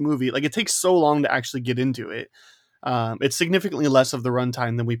of this movie, it takes so long to actually get into it. It's significantly less of the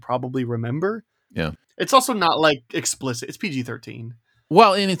runtime than we probably remember. Yeah. It's also not explicit. It's PG-13.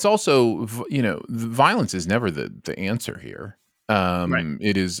 Well, and it's also, violence is never the answer here. Right.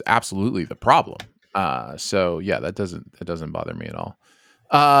 It is absolutely the problem. So yeah, that doesn't bother me at all.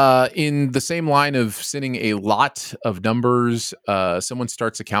 In the same line of sending a lot of numbers, someone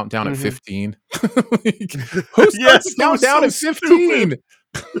starts a countdown at 15. Who starts a countdown at 15?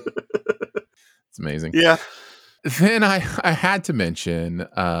 It's amazing. Yeah. Then I had to mention,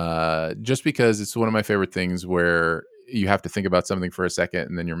 just because it's one of my favorite things where you have to think about something for a second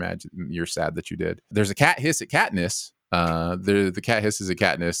and then you're sad that you did. There's a cat hiss at Katniss. The cat hisses at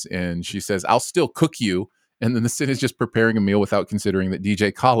Katniss and she says, "I'll still cook you." And then the Sin is just preparing a meal without considering that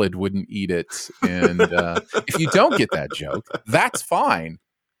DJ Khaled wouldn't eat it. And if you don't get that joke, that's fine.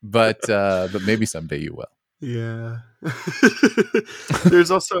 But maybe someday you will. Yeah. There's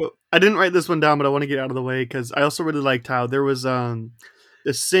also, I didn't write this one down, but I want to get out of the way because I also really liked how there was a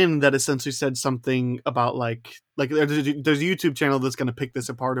Sin that essentially said something about there's a YouTube channel that's going to pick this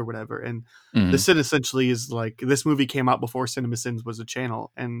apart or whatever. And the Sin essentially is this movie came out before Cinema Sins was a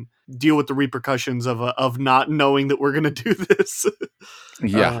channel and deal with the repercussions of not knowing that we're going to do this.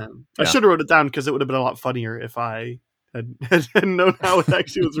 Yeah. I should have wrote it down because it would have been a lot funnier if I had known how it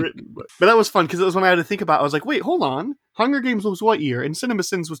actually was written. But that was fun because it was when I had to think about it. I was like, wait, hold on. Hunger Games was what year? And Cinema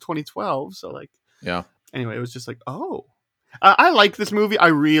Sins was 2012. So yeah. Anyway, it was just oh. I like this movie. I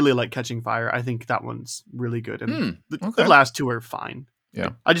really like Catching Fire. I think that one's really good. And the last two are fine.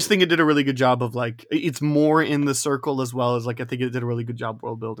 Yeah. I just think it did a really good job of it's more in the circle as well as I think it did a really good job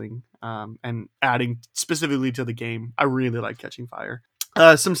world building and adding specifically to the game. I really like Catching Fire.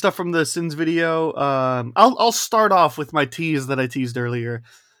 Some stuff from the Sins video. I'll start off with my tease that I teased earlier.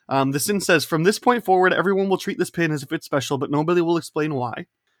 The Sin says, "From this point forward, everyone will treat this pin as if it's special, but nobody will explain why."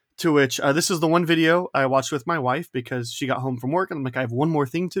 To which, this is the one video I watched with my wife because she got home from work and I'm like, I have one more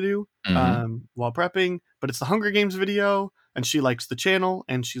thing to do while prepping, but it's the Hunger Games video and she likes the channel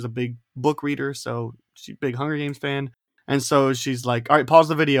and she's a big book reader, so she's a big Hunger Games fan. And so she's like, all right, pause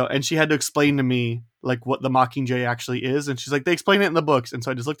the video. And she had to explain to me what the Mockingjay actually is. And she's like, they explain it in the books. And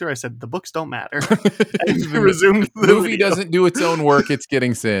so I just looked at her, I said, the books don't matter. And resumed the movie video. Doesn't do its own work. It's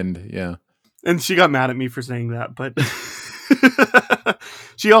getting sinned. Yeah. And she got mad at me for saying that, but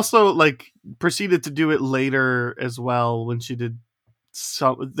she also proceeded to do it later as well when she did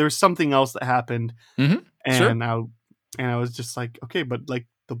there's something else that happened. And I was just like, okay, but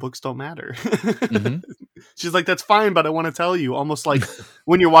the books don't matter. She's like, that's fine, but I want to tell you. Almost like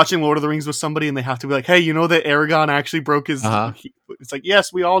when you're watching Lord of the Rings with somebody and they have to be like, hey, you know that Aragorn actually broke his it's like,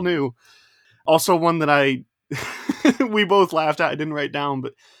 yes, we all knew. Also one that we both laughed at, I didn't write down,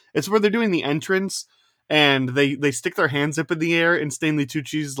 but it's where they're doing the entrance and they stick their hands up in the air and Stanley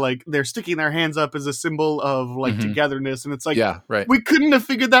Tucci's they're sticking their hands up as a symbol of togetherness, and it's like, yeah, right. We couldn't have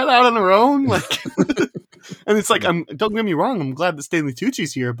figured that out on our own. And it's like, don't get me wrong, I'm glad that Stanley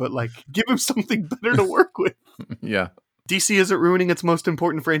Tucci's here, but give him something better to work with. Yeah. DC isn't ruining its most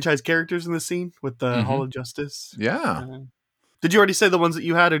important franchise characters in the scene with the Hall of Justice. Yeah. Did you already say the ones that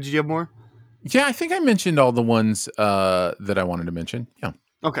you had, or did you have more? Yeah, I think I mentioned all the ones that I wanted to mention. Yeah.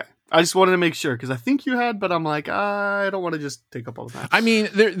 Okay. I just wanted to make sure because I think you had, but I'm like, I don't want to just take up all the time. I mean,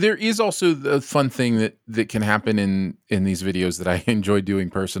 there is also the fun thing that can happen in these videos that I enjoy doing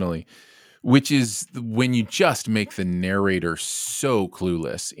personally, which is when you just make the narrator so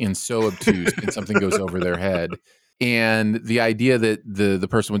clueless and so obtuse and something goes over their head. And the idea that the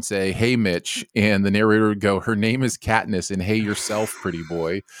person would say, "Hey, Mitch," and the narrator would go, "Her name is Katniss," and "Hey yourself, pretty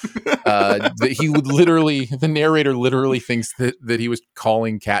boy." That he would the narrator literally thinks that he was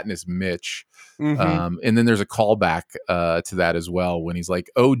calling Katniss Mitch. And then there's a callback to that as well when he's like,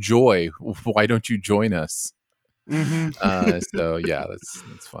 "Oh joy, why don't you join us?" So yeah,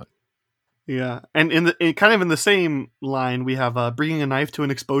 that's fun. Yeah, and kind of in the same line, we have bringing a knife to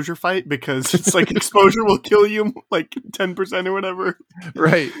an exposure fight because it's like exposure will kill you like 10% or whatever.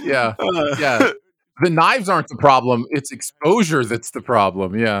 Right. Yeah. Uh, Yeah. The knives aren't the problem. It's exposure that's the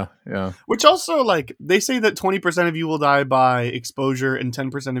problem. Yeah. Yeah. Which also, like, they say that 20% of you will die by exposure and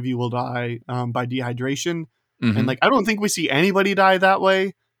 10% of you will die by dehydration. Mhm. And, like, I don't think we see anybody die that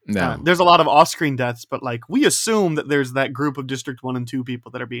way. No. There's a lot of off-screen deaths, but, like, we assume that there's that group of District 1 and 2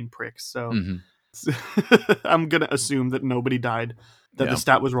 people that are being pricks. So Mhm. I'm going to assume that nobody died, that Yeah. the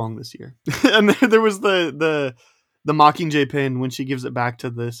stat was wrong this year. And then there was the Mockingjay pin when she gives it back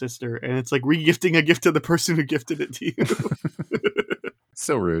to the sister, and it's like re-gifting a gift to the person who gifted it to you.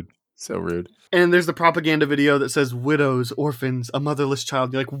 So rude. So rude. And there's the propaganda video that says widows, orphans, a motherless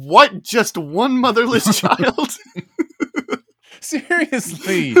child. You're like, what? Just one motherless child?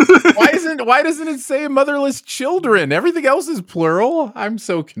 Seriously. Why doesn't it say motherless children? Everything else is plural. I'm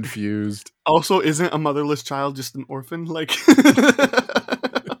so confused. Also, isn't a motherless child just an orphan? Like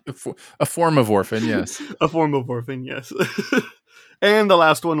A form of orphan, yes. a form of orphan, yes. And the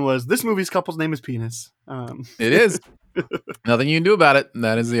last one was this movie's couple's name is Penis. It is. Nothing you can do about it.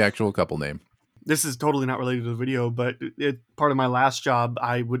 That is the actual couple name. This is totally not related to the video, but part of my last job,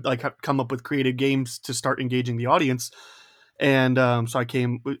 I would like come up with creative games to start engaging the audience. And so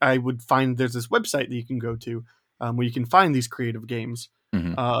I would find there's this website that you can go to where you can find these creative games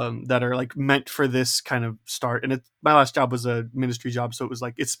that are like meant for this kind of start. And my last job was a ministry job, so it was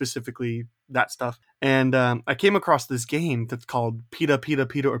like it's specifically that stuff. And I came across this game that's called PETA, PETA,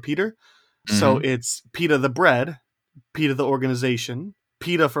 PETA, or Peter. So it's PETA the bread, PETA the organization,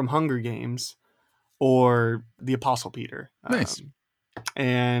 PETA from Hunger Games, or the Apostle Peter. Nice.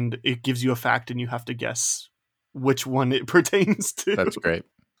 And it gives you a fact, and you have to guess which one it pertains to. That's great.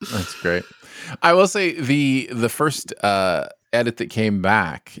 That's great. I will say the first edit that came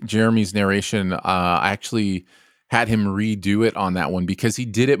back, Jeremy's narration, I actually had him redo it on that one because he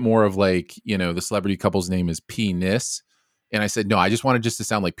did it more of like, the celebrity couple's name is Penis. And I said, no, I just wanted just to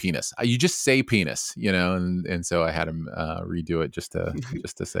sound like penis. You just say penis, and so I had him redo it just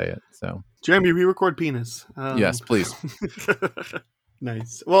to say it. So Jeremy, re-record Penis. Yes, please.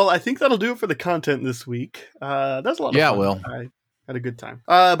 Nice. Well, I think that'll do it for the content this week. That's a lot of fun. Yeah, Will. I had a good time.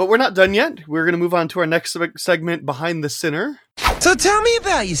 But we're not done yet. We're going to move on to our next segment, Behind the Sinner. So tell me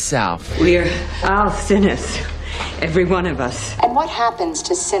about yourself. We're all sinners. Every one of us. And what happens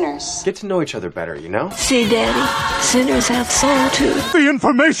to sinners? Get to know each other better, you know? See, Daddy, sinners have soul too. The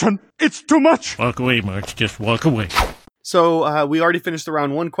information, it's too much. Walk away, Marge. Just walk away. So we already finished the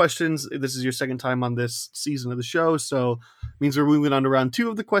round 1 questions. This is your second time on this season of the show, so it means we're moving on to round 2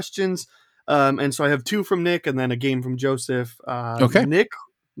 of the questions. And so I have 2 from Nick and then a game from Joseph. Okay. Nick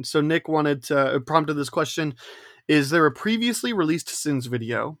prompted this question. Is there a previously released Sins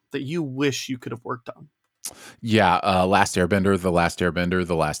video that you wish you could have worked on? Yeah, Last Airbender, The Last Airbender,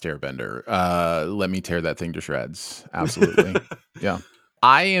 The Last Airbender. Let me tear that thing to shreds. Absolutely. Yeah.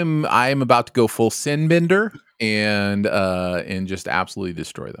 I am about to go full sin bender and just absolutely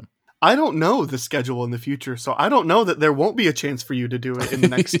destroy them. I don't know the schedule in the future, so I don't know that there won't be a chance for you to do it in the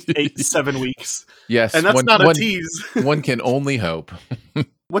next 7 weeks. Yes. And that's not a tease. One can only hope.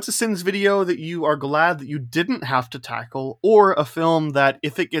 What's a Sins video that you are glad that you didn't have to tackle, or a film that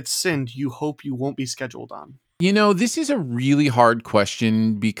if it gets sinned, you hope you won't be scheduled on? This is a really hard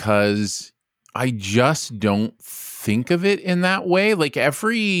question because I just don't think of it in that way. Like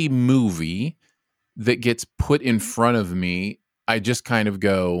every movie that gets put in front of me, I just kind of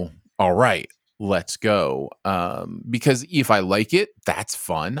go, all right, let's go. Because if I like it, that's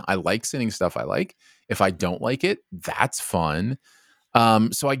fun. I like sending stuff I like. If I don't like it, that's fun.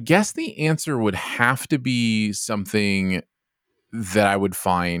 So I guess the answer would have to be something that I would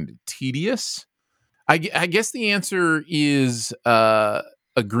find tedious. I guess the answer is a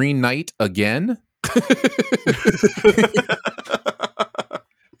Green Knight again.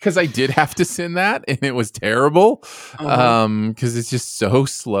 Because I did have to send that and it was terrible. Because it's just so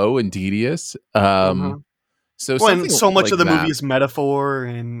slow and tedious. So so much like of the that. movie is metaphor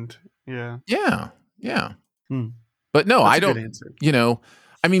and yeah. But no, That's I a don't. good answer.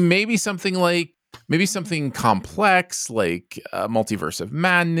 I mean, maybe something complex like Multiverse of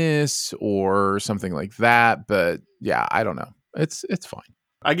Madness or something like that. But yeah, I don't know. It's fine.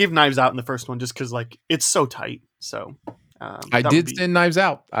 I gave Knives Out in the first one just because like it's so tight. So I did send Knives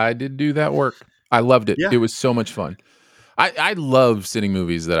Out. I did do that work. I loved it. Yeah. It was so much fun. I love sending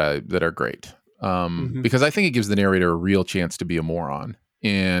movies that are great because I think it gives the narrator a real chance to be a moron.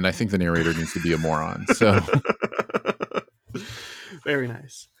 And I think the narrator needs to be a moron. So very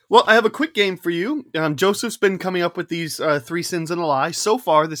nice. Well, I have a quick game for you. Joseph's been coming up with these 3 sins and a lie. So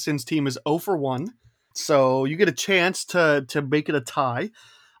far, the sins team is 0 for 1. So you get a chance to make it a tie.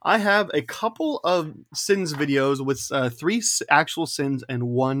 I have a couple of sins videos with 3 actual sins and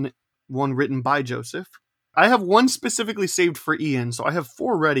one written by Joseph. I have one specifically saved for Ian, so I have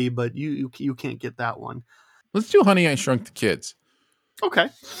 4 ready, but you can't get that one. Let's do Honey, I Shrunk the Kids. Okay.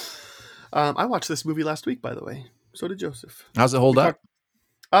 I watched this movie last week, by the way. So did Joseph. How's it hold up?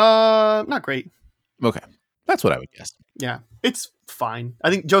 Not great. Okay. That's what I would guess. Yeah, it's fine. I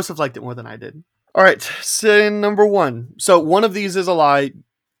think Joseph liked it more than I did. All right, sin number 1. So one of these is a lie.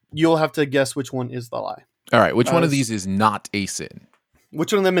 You'll have to guess which one is the lie. All right, which one of these is not a sin?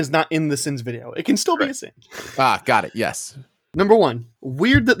 Which one of them is not in the sins video? It can still be a sin. Got it. Yes. Number 1.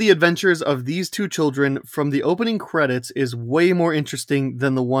 Weird that the adventures of these 2 children from the opening credits is way more interesting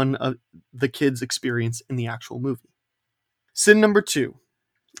than the one of the kids experience in the actual movie. Sin number 2.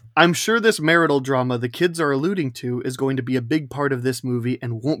 I'm sure this marital drama the kids are alluding to is going to be a big part of this movie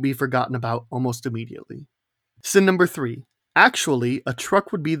and won't be forgotten about almost immediately. Sin number 3. Actually, a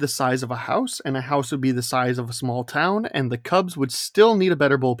truck would be the size of a house, and a house would be the size of a small town, and the Cubs would still need a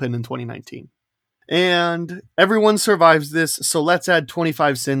better bullpen in 2019. And everyone survives this, so let's add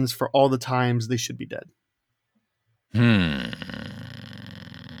 25 sins for all the times they should be dead.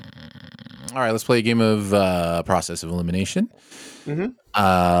 All right, let's play a game of process of elimination. Mm-hmm.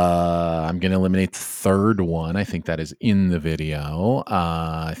 I'm going to eliminate the third one. I think that is in the video.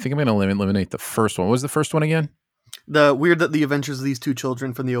 I think I'm going to eliminate the first one. What was the first one again? The weird that the adventures of these 2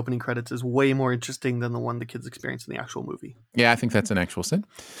 children from the opening credits is way more interesting than the one the kids experience in the actual movie. Yeah, I think that's an actual sin.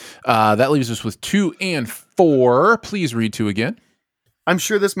 That leaves us with 2 and 4. Please read 2 again. I'm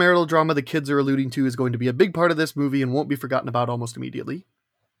sure this marital drama the kids are alluding to is going to be a big part of this movie and won't be forgotten about almost immediately.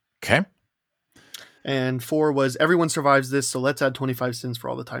 Okay. And 4 was everyone survives this, so let's add 25 sins for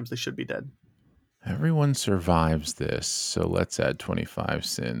all the times they should be dead. Everyone survives this, so let's add 25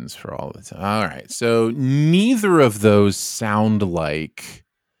 sins for all the time. All right, so neither of those sound like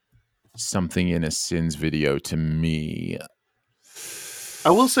something in a sins video to me. I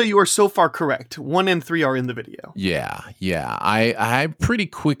will say you are so far correct. 1 and 3 are in the video. Yeah. I pretty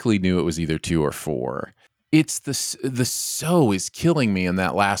quickly knew it was either 2 or 4. It's the so is killing me in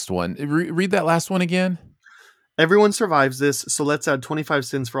that last one. Read that last one again. Everyone survives this, so let's add 25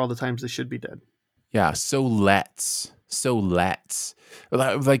 sins for all the times they should be dead. Yeah, so let's.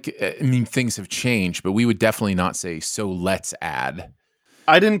 Like, I mean, things have changed, but we would definitely not say, so let's add.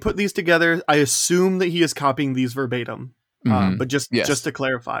 I didn't put these together. I assume that he is copying these verbatim. But just to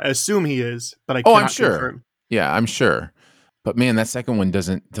clarify, I assume he is, but I cannot confirm. Yeah, I'm sure. But man, that second one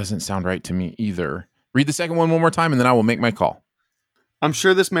doesn't sound right to me either. Read the second one more time, and then I will make my call. I'm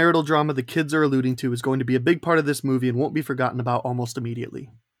sure this marital drama the kids are alluding to is going to be a big part of this movie and won't be forgotten about almost immediately.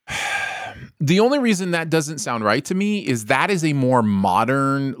 The only reason that doesn't sound right to me is that is a more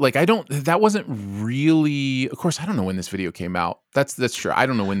modern, that wasn't really, of course, I don't know when this video came out. That's true. I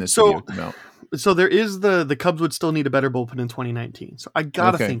don't know when this video came out. So there is the Cubs would still need a better bullpen in 2019. So I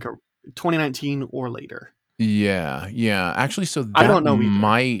gotta think 2019 or later. Yeah. Actually, so that I don't know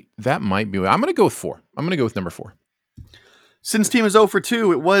that might be. I'm going to go with 4. I'm going to go with number 4. Since team is 0 for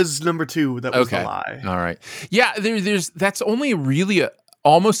 2, it was number 2 that was the lie. All right. Yeah, that's only really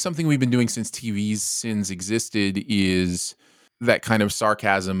almost something we've been doing since TV's sins existed is that kind of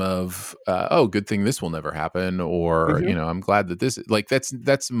sarcasm of, good thing this will never happen. Or, I'm glad that this,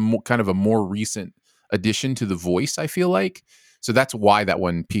 that's kind of a more recent addition to the voice, I feel like. So that's why that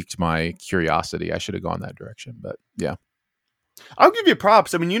one piqued my curiosity. I should have gone that direction, but yeah. I'll give you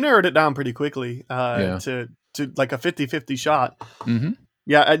props. I mean, you narrowed it down pretty quickly to like a 50-50 shot. Mm-hmm.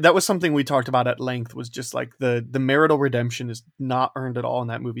 Yeah, that was something we talked about at length, was just like the marital redemption is not earned at all in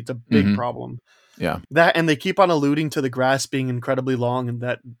that movie. It's a big problem. Yeah. That, and they keep on alluding to the grass being incredibly long and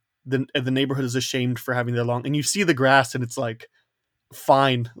that the neighborhood is ashamed for having their long. And you see the grass and it's like,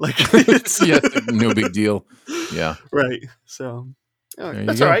 fine. Like, it's no big deal. Yeah. Right. So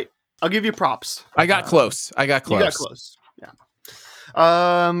that's all right. I'll give you props. I got close. You got close.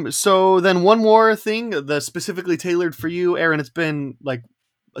 Yeah. So then one more thing that's specifically tailored for you, Aaron. It's been like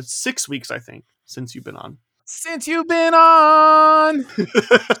 6 weeks, I think, since you've been on.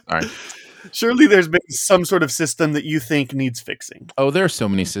 All right. Surely there's been some sort of system that you think needs fixing. Oh, there are so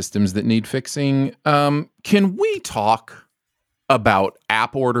many systems that need fixing. Can we talk about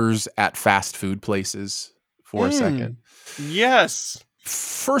app orders at fast food places for a second? Yes.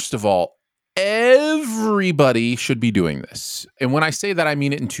 First of all, everybody should be doing this. And when I say that, I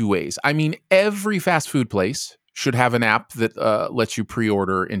mean it in 2 ways. I mean, every fast food place should have an app that lets you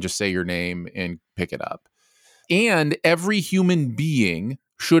pre-order and just say your name and pick it up. And every human being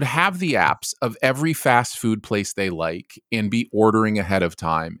should have the apps of every fast food place they like and be ordering ahead of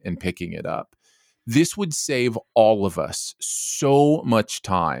time and picking it up. This would save all of us so much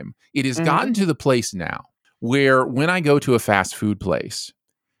time. It has gotten to the place now where when I go to a fast food place,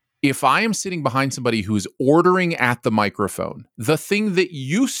 if I am sitting behind somebody who's ordering at the microphone, the thing that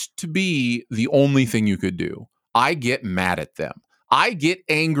used to be the only thing you could do, I get mad at them. I get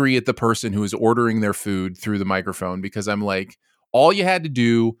angry at the person who is ordering their food through the microphone because I'm like, all you had to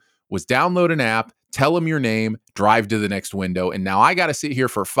do was download an app, tell them your name, drive to the next window. And now I got to sit here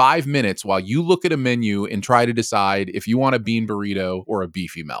for 5 minutes while you look at a menu and try to decide if you want a bean burrito or a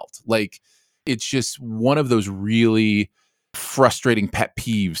beefy melt. Like, it's just one of those really frustrating pet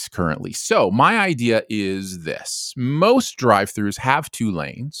peeves currently. So my idea is this. Most drive-thrus have 2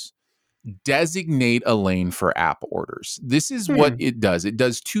 lanes. Designate a lane for app orders. This is what it does. It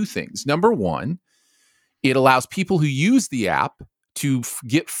does 2 things. Number 1, it allows people who use the app to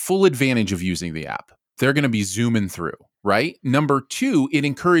get full advantage of using the app. They're going to be zooming through, right? Number 2, it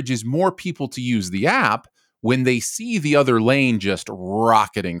encourages more people to use the app when they see the other lane just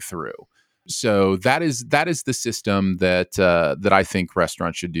rocketing through. So that is the system that I think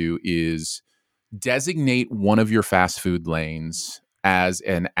restaurants should do, is designate one of your fast food lanes as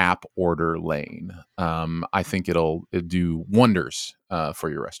an app order lane. I think it'll do wonders for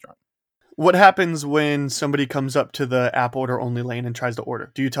your restaurant. What happens when somebody comes up to the app order only lane and tries to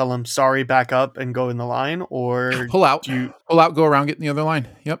order? Do you tell them, sorry, back up and go in the line, or pull out, go around, get in the other line?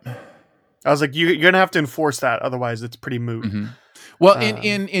 Yep. I was like, you're going to have to enforce that. Otherwise it's pretty moot. Mm-hmm. Well,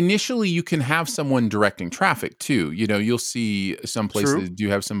 and initially you can have someone directing traffic too. You know, you'll see some places do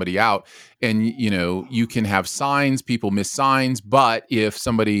have somebody out, and you can have signs. People miss signs, but if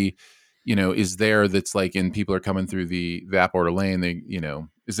somebody is there that's like, and people are coming through the app order lane, they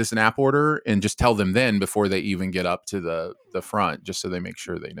is this an app order? And just tell them then before they even get up to the front, just so they make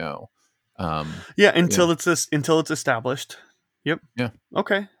sure they know. Until it's established. Yep. Yeah.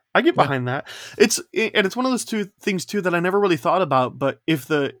 Okay. I get behind that. It's one of those 2 things too that I never really thought about. But if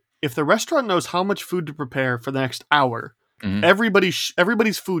the restaurant knows how much food to prepare for the next hour,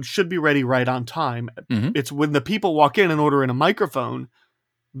 everybody's food should be ready right on time. It's when the people walk in and order in a microphone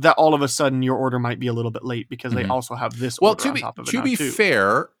that all of a sudden your order might be a little bit late because they also have this order on top of it. To be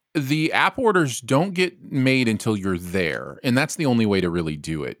fair, the app orders don't get made until you're there, and that's the only way to really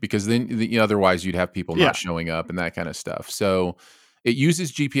do it, because then otherwise you'd have people not showing up and that kind of stuff. So it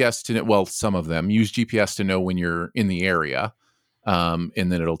uses GPS to know, well, some of them use GPS to know when you're in the area, and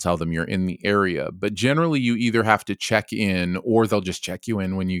then it'll tell them you're in the area. But generally, you either have to check in, or they'll just check you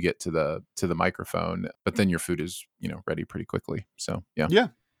in when you get to the microphone. But then your food is ready pretty quickly. So yeah.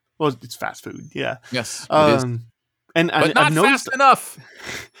 Well, it's fast food. Yeah. Yes. It is. But not I've noticed, fast enough.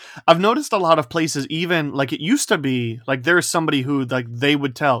 I've noticed a lot of places, even like it used to be, like there's somebody who like they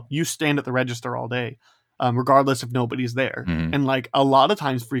would tell you stand at the register all day. Regardless if nobody's there. And like a lot of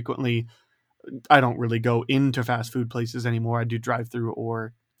times, frequently, I don't really go into fast food places anymore. I do drive through,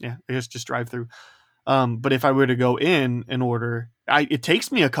 or I guess just drive through. But if I were to go in and order, it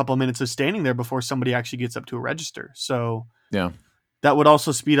takes me a couple minutes of standing there before somebody actually gets up to a register. So that would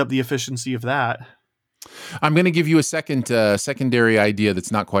also speed up the efficiency of that. I'm going to give you a secondary idea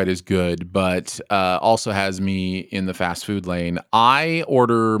that's not quite as good, but also has me in the fast food lane. I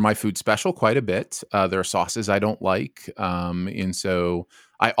order my food special quite a bit. There are sauces I don't like, and so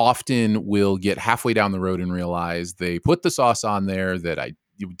I often will get halfway down the road and realize they put the sauce on there that I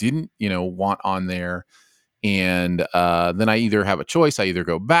didn't, want on there. And then I either have a choice. I either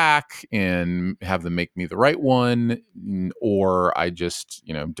go back and have them make me the right one, or I just,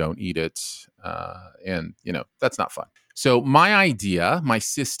 don't eat it. And that's not fun. So my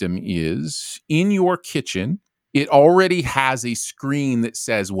system is, in your kitchen, it already has a screen that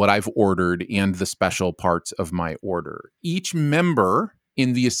says what I've ordered and the special parts of my order. Each member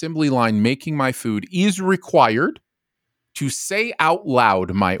in the assembly line making my food is required to say out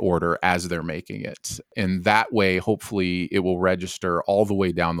loud my order as they're making it. And that way, hopefully, it will register all the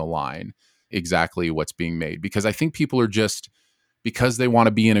way down the line exactly what's being made. Because I think people are just, because they want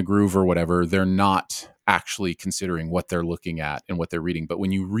to be in a groove or whatever, they're not actually considering what they're looking at and what they're reading. But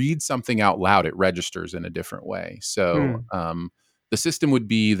when you read something out loud, it registers in a different way. So the system would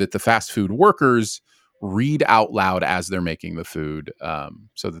be that the fast food workers read out loud as they're making the food,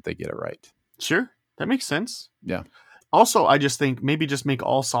 so that they get it right. Sure. That makes sense. Yeah. Also, I just think maybe just make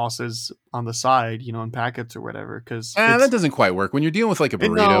all sauces on the side, in packets or whatever. Because that doesn't quite work when you're dealing with like a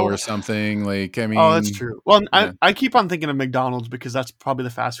burrito or something. Like, I mean, oh, that's true. Well, yeah. I keep on thinking of McDonald's because that's probably the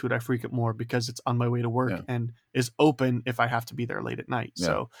fast food I frequent more, because it's on my way to work and is open if I have to be there late at night. Yeah.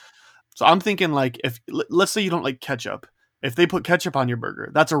 So So I'm thinking like let's say you don't like ketchup. If they put ketchup on your burger,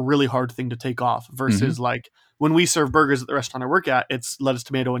 that's a really hard thing to take off versus like when we serve burgers at the restaurant I work at, it's lettuce,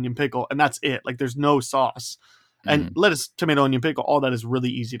 tomato, onion, pickle, and that's it. Like there's no sauce. And lettuce, tomato, onion, pickle, all that is really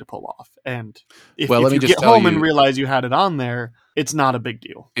easy to pull off. And if you get home and realize you had it on there, it's not a big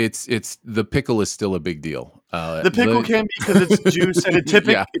deal. It's the pickle is still a big deal. The pickle can be because it's juice, and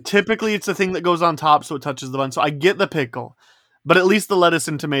typically it's the thing that goes on top, so it touches the bun. So I get the pickle, but at least the lettuce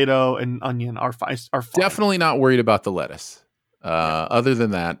and tomato and onion are fine. Definitely not worried about the lettuce. Other than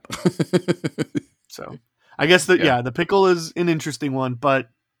that, so I guess the pickle is an interesting one. But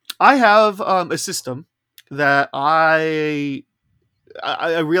I have a system that I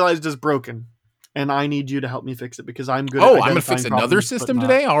realized is broken, and I need you to help me fix it because I'm good. I'm going to fix another system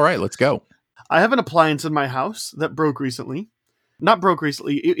today. All right, let's go. I have an appliance in my house that broke recently. Not broke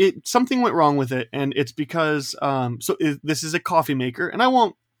recently. Something went wrong with it, and it's because this is a coffee maker, and I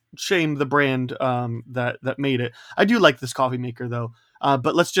won't shame the brand that made it. I do like this coffee maker though,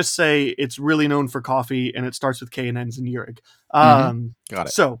 but let's just say it's really known for coffee, and it starts with K and ends in Keurig. Got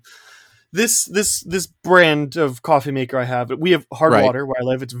it. So. This brand of coffee maker I have, we have hard water where I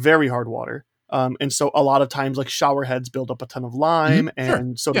live. It's very hard water. And so a lot of times like shower heads build up a ton of lime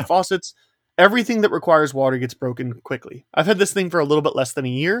and soda faucets. Everything that requires water gets broken quickly. I've had this thing for a little bit less than a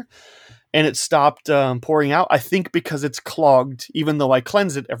year and it stopped pouring out. I think because it's clogged, even though I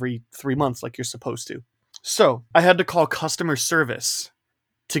cleanse it every 3 months like you're supposed to. So I had to call customer service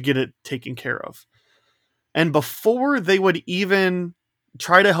to get it taken care of. And before they would even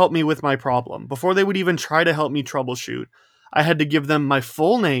try to help me with my problem, before they would even try to help me troubleshoot, I had to give them my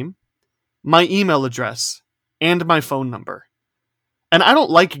full name, my email address, and my phone number. And I don't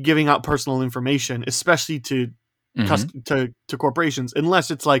like giving out personal information, especially to corporations,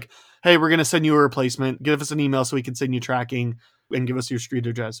 unless it's like, hey, we're going to send you a replacement, give us an email so we can send you tracking and give us your street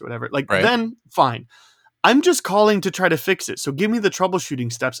address or whatever. Then fine. I'm just calling to try to fix it. So give me the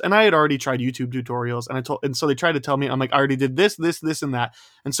troubleshooting steps. And I had already tried YouTube tutorials and so they tried to tell me, I'm like, I already did this, and that.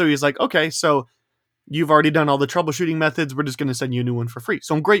 And so he's like, okay, so you've already done all the troubleshooting methods. We're just going to send you a new one for free.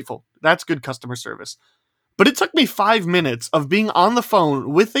 So I'm grateful. That's good customer service. But it took me 5 minutes of being on the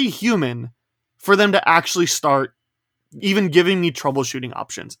phone with a human for them to actually start even giving me troubleshooting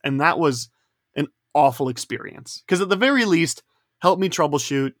options. And that was an awful experience because at the very least, help me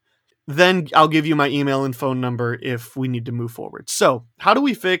troubleshoot. Then I'll give you my email and phone number if we need to move forward. So how do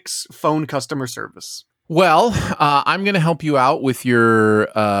we fix phone customer service? Well, I'm going to help you out with your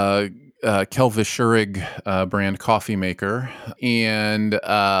Keurig brand coffee maker and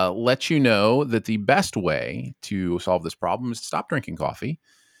let you know that the best way to solve this problem is to stop drinking coffee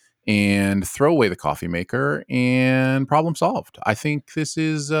and throw away the coffee maker and problem solved. I think this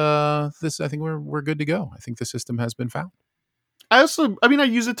is I think we're good to go. I think the system has been found. I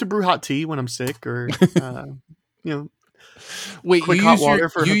use it to brew hot tea when I'm sick or, Wait,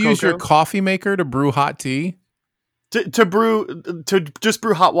 you use your coffee maker to brew hot tea? To just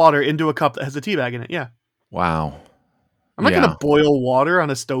brew hot water into a cup that has a tea bag in it. Yeah. Wow. I'm not going to boil water on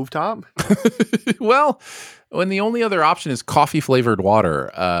a stovetop. Well, when the only other option is coffee flavored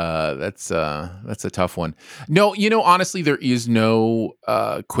water, that's a tough one. No, honestly, there is no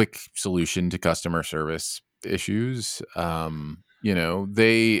quick solution to customer service issues.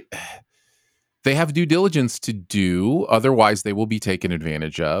 They have due diligence to do, otherwise they will be taken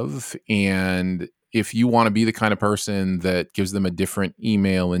advantage of. And if you want to be the kind of person that gives them a different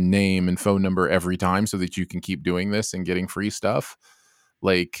email and name and phone number every time so that you can keep doing this and getting free stuff,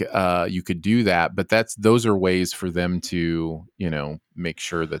 you could do that. But those are ways for them to, make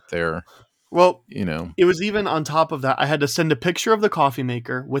sure that they're, it was even on top of that. I had to send a picture of the coffee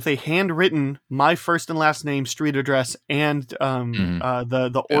maker with a handwritten my first and last name, street address, and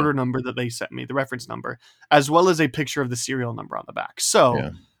the order number that they sent me, the reference number, as well as a picture of the serial number on the back.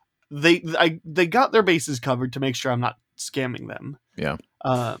 So they got their bases covered to make sure I'm not scamming them. Yeah.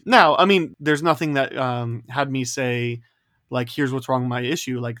 Now, I mean, there's nothing that had me say, like, here's what's wrong with my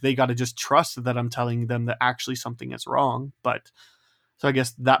issue. Like, they got to just trust that I'm telling them that actually something is wrong. But so I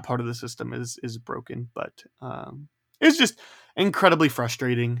guess that part of the system is broken, but it's just incredibly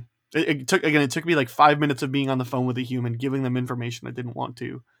frustrating. It took me like 5 minutes of being on the phone with a human, giving them information I didn't want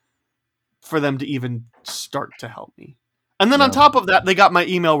to, for them to even start to help me. And then on top of that, they got my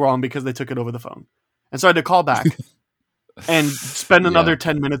email wrong because they took it over the phone. And so I had to call back and spend another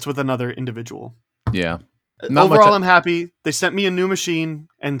 10 minutes with another individual. Yeah. Overall, I'm happy. They sent me a new machine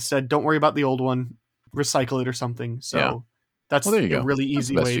and said, don't worry about the old one, recycle it or something. So that's a really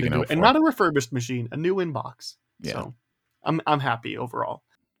easy way to do it. And not a refurbished machine, a new inbox. Yeah. So I'm happy overall.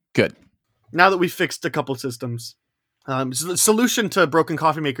 Good. Now that we've fixed a couple systems, Solution to broken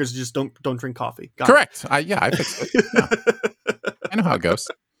coffee makers is just don't drink coffee. Correct. I fixed it. Yeah. I know how it goes.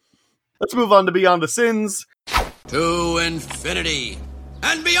 Let's move on to Beyond the Sins. To infinity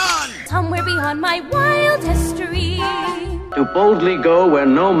and beyond. Somewhere beyond my wildest dream. To boldly go where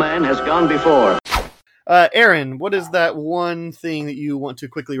no man has gone before. Aaron, what is that one thing that you want to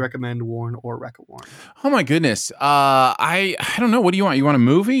quickly recommend, warn, or rec-a-warn? Oh my goodness. I don't know. What do you want? You want a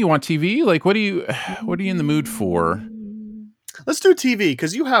movie? You want TV? Like, what are you in the mood for? Let's do TV,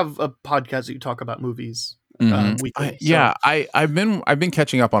 because you have a podcast that you talk about movies weekly. I've been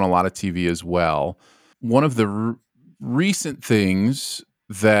catching up on a lot of TV as well. One of the recent things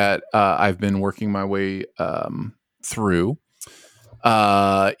that I've been working my way through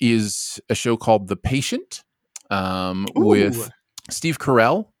is a show called The Patient with Steve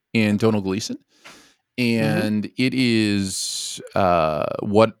Carell and Donald Gleason. And it is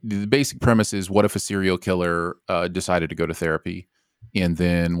what the basic premise is: what if a serial killer decided to go to therapy? And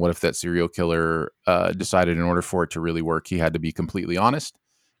then what if that serial killer decided in order for it to really work, he had to be completely honest?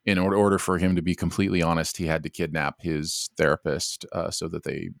 In order for him to be completely honest, he had to kidnap his therapist so that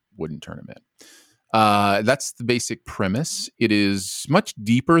they wouldn't turn him in. That's the basic premise. It is much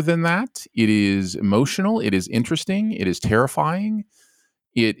deeper than that. It is emotional. It is interesting. It is terrifying.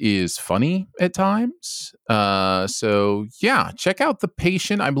 It is funny at times. So yeah, check out The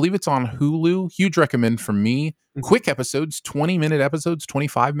Patient. I believe it's on Hulu. Huge recommend from me. Quick episodes, 20-minute episodes,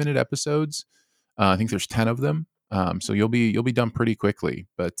 25-minute episodes. I think there's 10 of them. So you'll be done pretty quickly.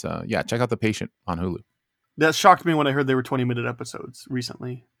 But yeah, check out The Patient on Hulu. That shocked me when I heard they were 20-minute episodes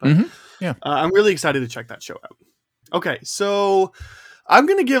recently. But yeah, I'm really excited to check that show out. Okay, so I'm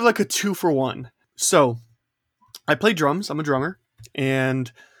going to give like a 2-for-1. So I play drums. I'm a drummer. And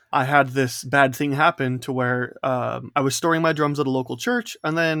I had this bad thing happen to where I was storing my drums at a local church.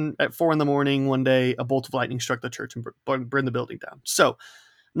 And then at 4 a.m. one day, a bolt of lightning struck the church and burned the building down. So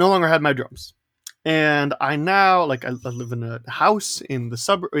no longer had my drums. And I now, I live in a house in the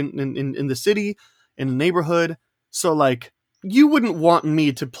suburb, in the city, in the neighborhood. So you wouldn't want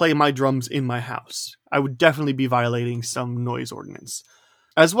me to play my drums in my house. I would definitely be violating some noise ordinance.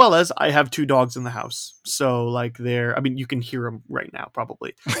 As well as I have 2 dogs in the house. So you can hear them right now,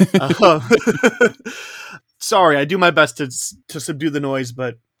 probably. Sorry, I do my best to subdue the noise,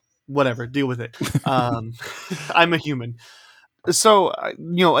 but whatever, deal with it. I'm a human. So, I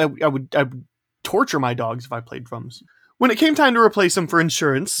would torture my dogs if I played drums. When it came time to replace them for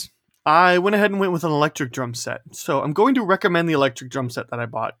insurance, I went ahead and went with an electric drum set. So I'm going to recommend the electric drum set that I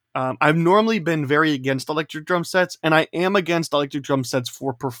bought. I've normally been very against electric drum sets, and I am against electric drum sets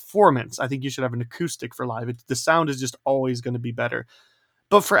for performance. I think you should have an acoustic for live. The sound is just always going to be better.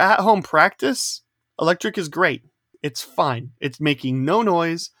 But for at-home practice, electric is great. It's fine. It's making no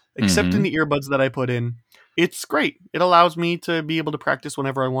noise, except in the earbuds that I put in. It's great. It allows me to be able to practice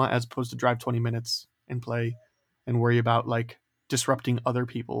whenever I want, as opposed to drive 20 minutes and play and worry about disrupting other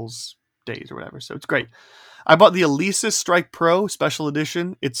people's days or whatever. So it's great. I bought the Alesis Strike Pro Special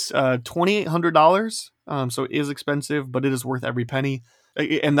Edition. It's $2,800. So it is expensive, but it is worth every penny.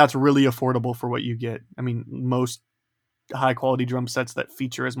 And that's really affordable for what you get. I mean, most high quality drum sets that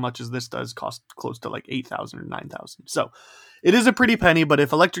feature as much as this does cost close to $8,000 or $9,000. So it is a pretty penny, but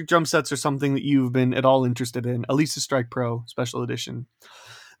if electric drum sets are something that you've been at all interested in, Alesis Strike Pro Special Edition.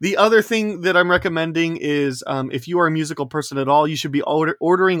 The other thing that I'm recommending is if you are a musical person at all, you should be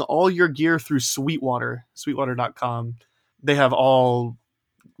ordering all your gear through Sweetwater, sweetwater.com. They have all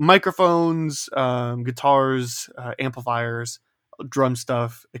microphones, guitars, amplifiers, drum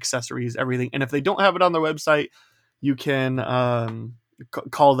stuff, accessories, everything. And if they don't have it on their website, you can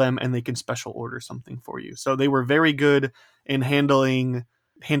call them and they can special order something for you. So they were very good in handling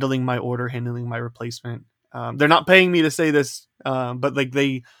my order, handling my replacement. They're not paying me to say this, but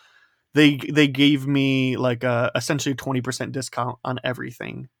they gave me essentially 20% discount on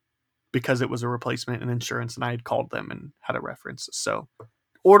everything because it was a replacement and insurance, and I had called them and had a reference. So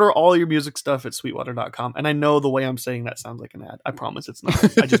order all your music stuff at sweetwater.com. And I know the way I'm saying that sounds like an ad. I promise it's not.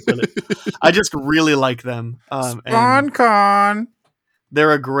 I just really like them. SponCon.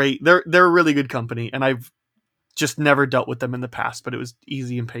 They're a really good company, and I've just never dealt with them in the past, but it was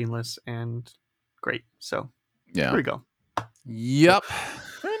easy and painless and great. So yeah, there we go. Yep.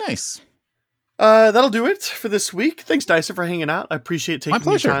 Very nice. That'll do it for this week. Thanks, Dyson, for hanging out. I appreciate taking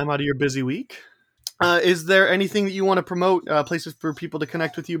your time out of your busy week. Is there anything that you want to promote, places for people to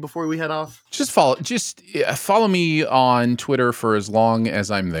connect with you before we head off? Just follow me on Twitter for as long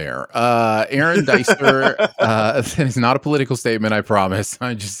as I'm there. Aaron Dicer. It's not a political statement, I promise.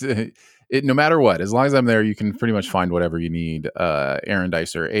 no matter what, as long as I'm there, you can pretty much find whatever you need. Aaron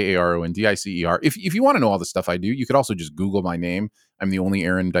Dicer, AARONDICER. If you want to know all the stuff I do, you could also just Google my name. I'm the only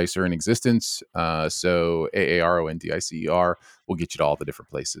Aaron Dicer in existence. So AARONDICER will get you to all the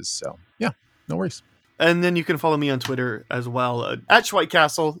different places. So yeah, no worries. And then you can follow me on Twitter as well, at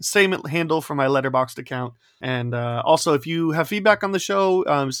Schweitcastle, same handle for my Letterboxd account. And also, if you have feedback on the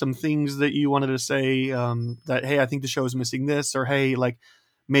show, some things that you wanted to say, that, hey, I think the show is missing this, or hey, like,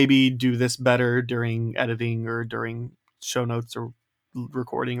 maybe do this better during editing or during show notes or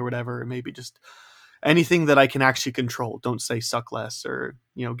recording or whatever, maybe just anything that I can actually control. Don't say suck less or,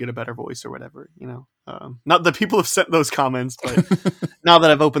 get a better voice or whatever, Not that people have sent those comments, but now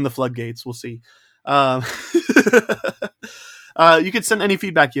that I've opened the floodgates, we'll see. You can send any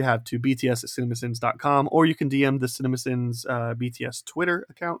feedback you have to bts@cinemasins.com, or you can DM the CinemaSins BTS Twitter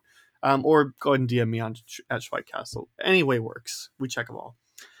account, or go ahead and DM me at Schweitcastle. Any way works. We check them all.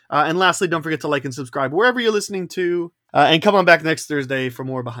 And lastly, don't forget to like and subscribe wherever you're listening to, and come on back next Thursday for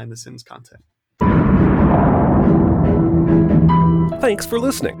more Behind the Sins content. Thanks for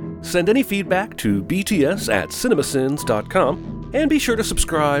listening. Send any feedback to bts@cinemasins.com, and be sure to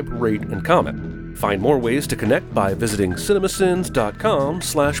subscribe, rate, and comment. Find more ways to connect by visiting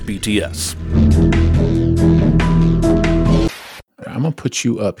cinemasins.com/BTS. I'm going to put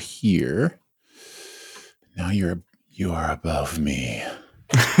you up here. Now you are above me.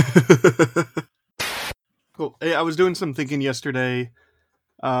 Cool. Hey, I was doing some thinking yesterday.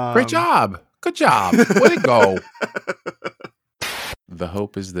 Great job. Good job. Way to go. The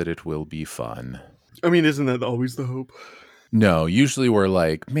hope is that it will be fun. I mean, isn't that always the hope? No, usually we're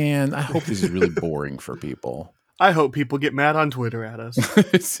like, man, I hope this is really boring for people. I hope people get mad on Twitter at us.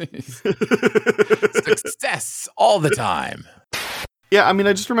 Success all the time. Yeah, I mean,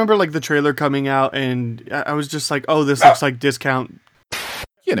 I just remember like the trailer coming out, and I was just like, oh, this looks like Discount.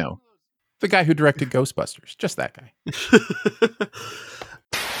 The guy who directed Ghostbusters. Just that guy.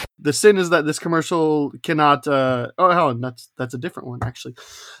 The sin is that this commercial cannot... that's a different one, actually.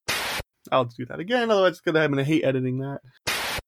 I'll do that again, otherwise I'm going to hate editing that.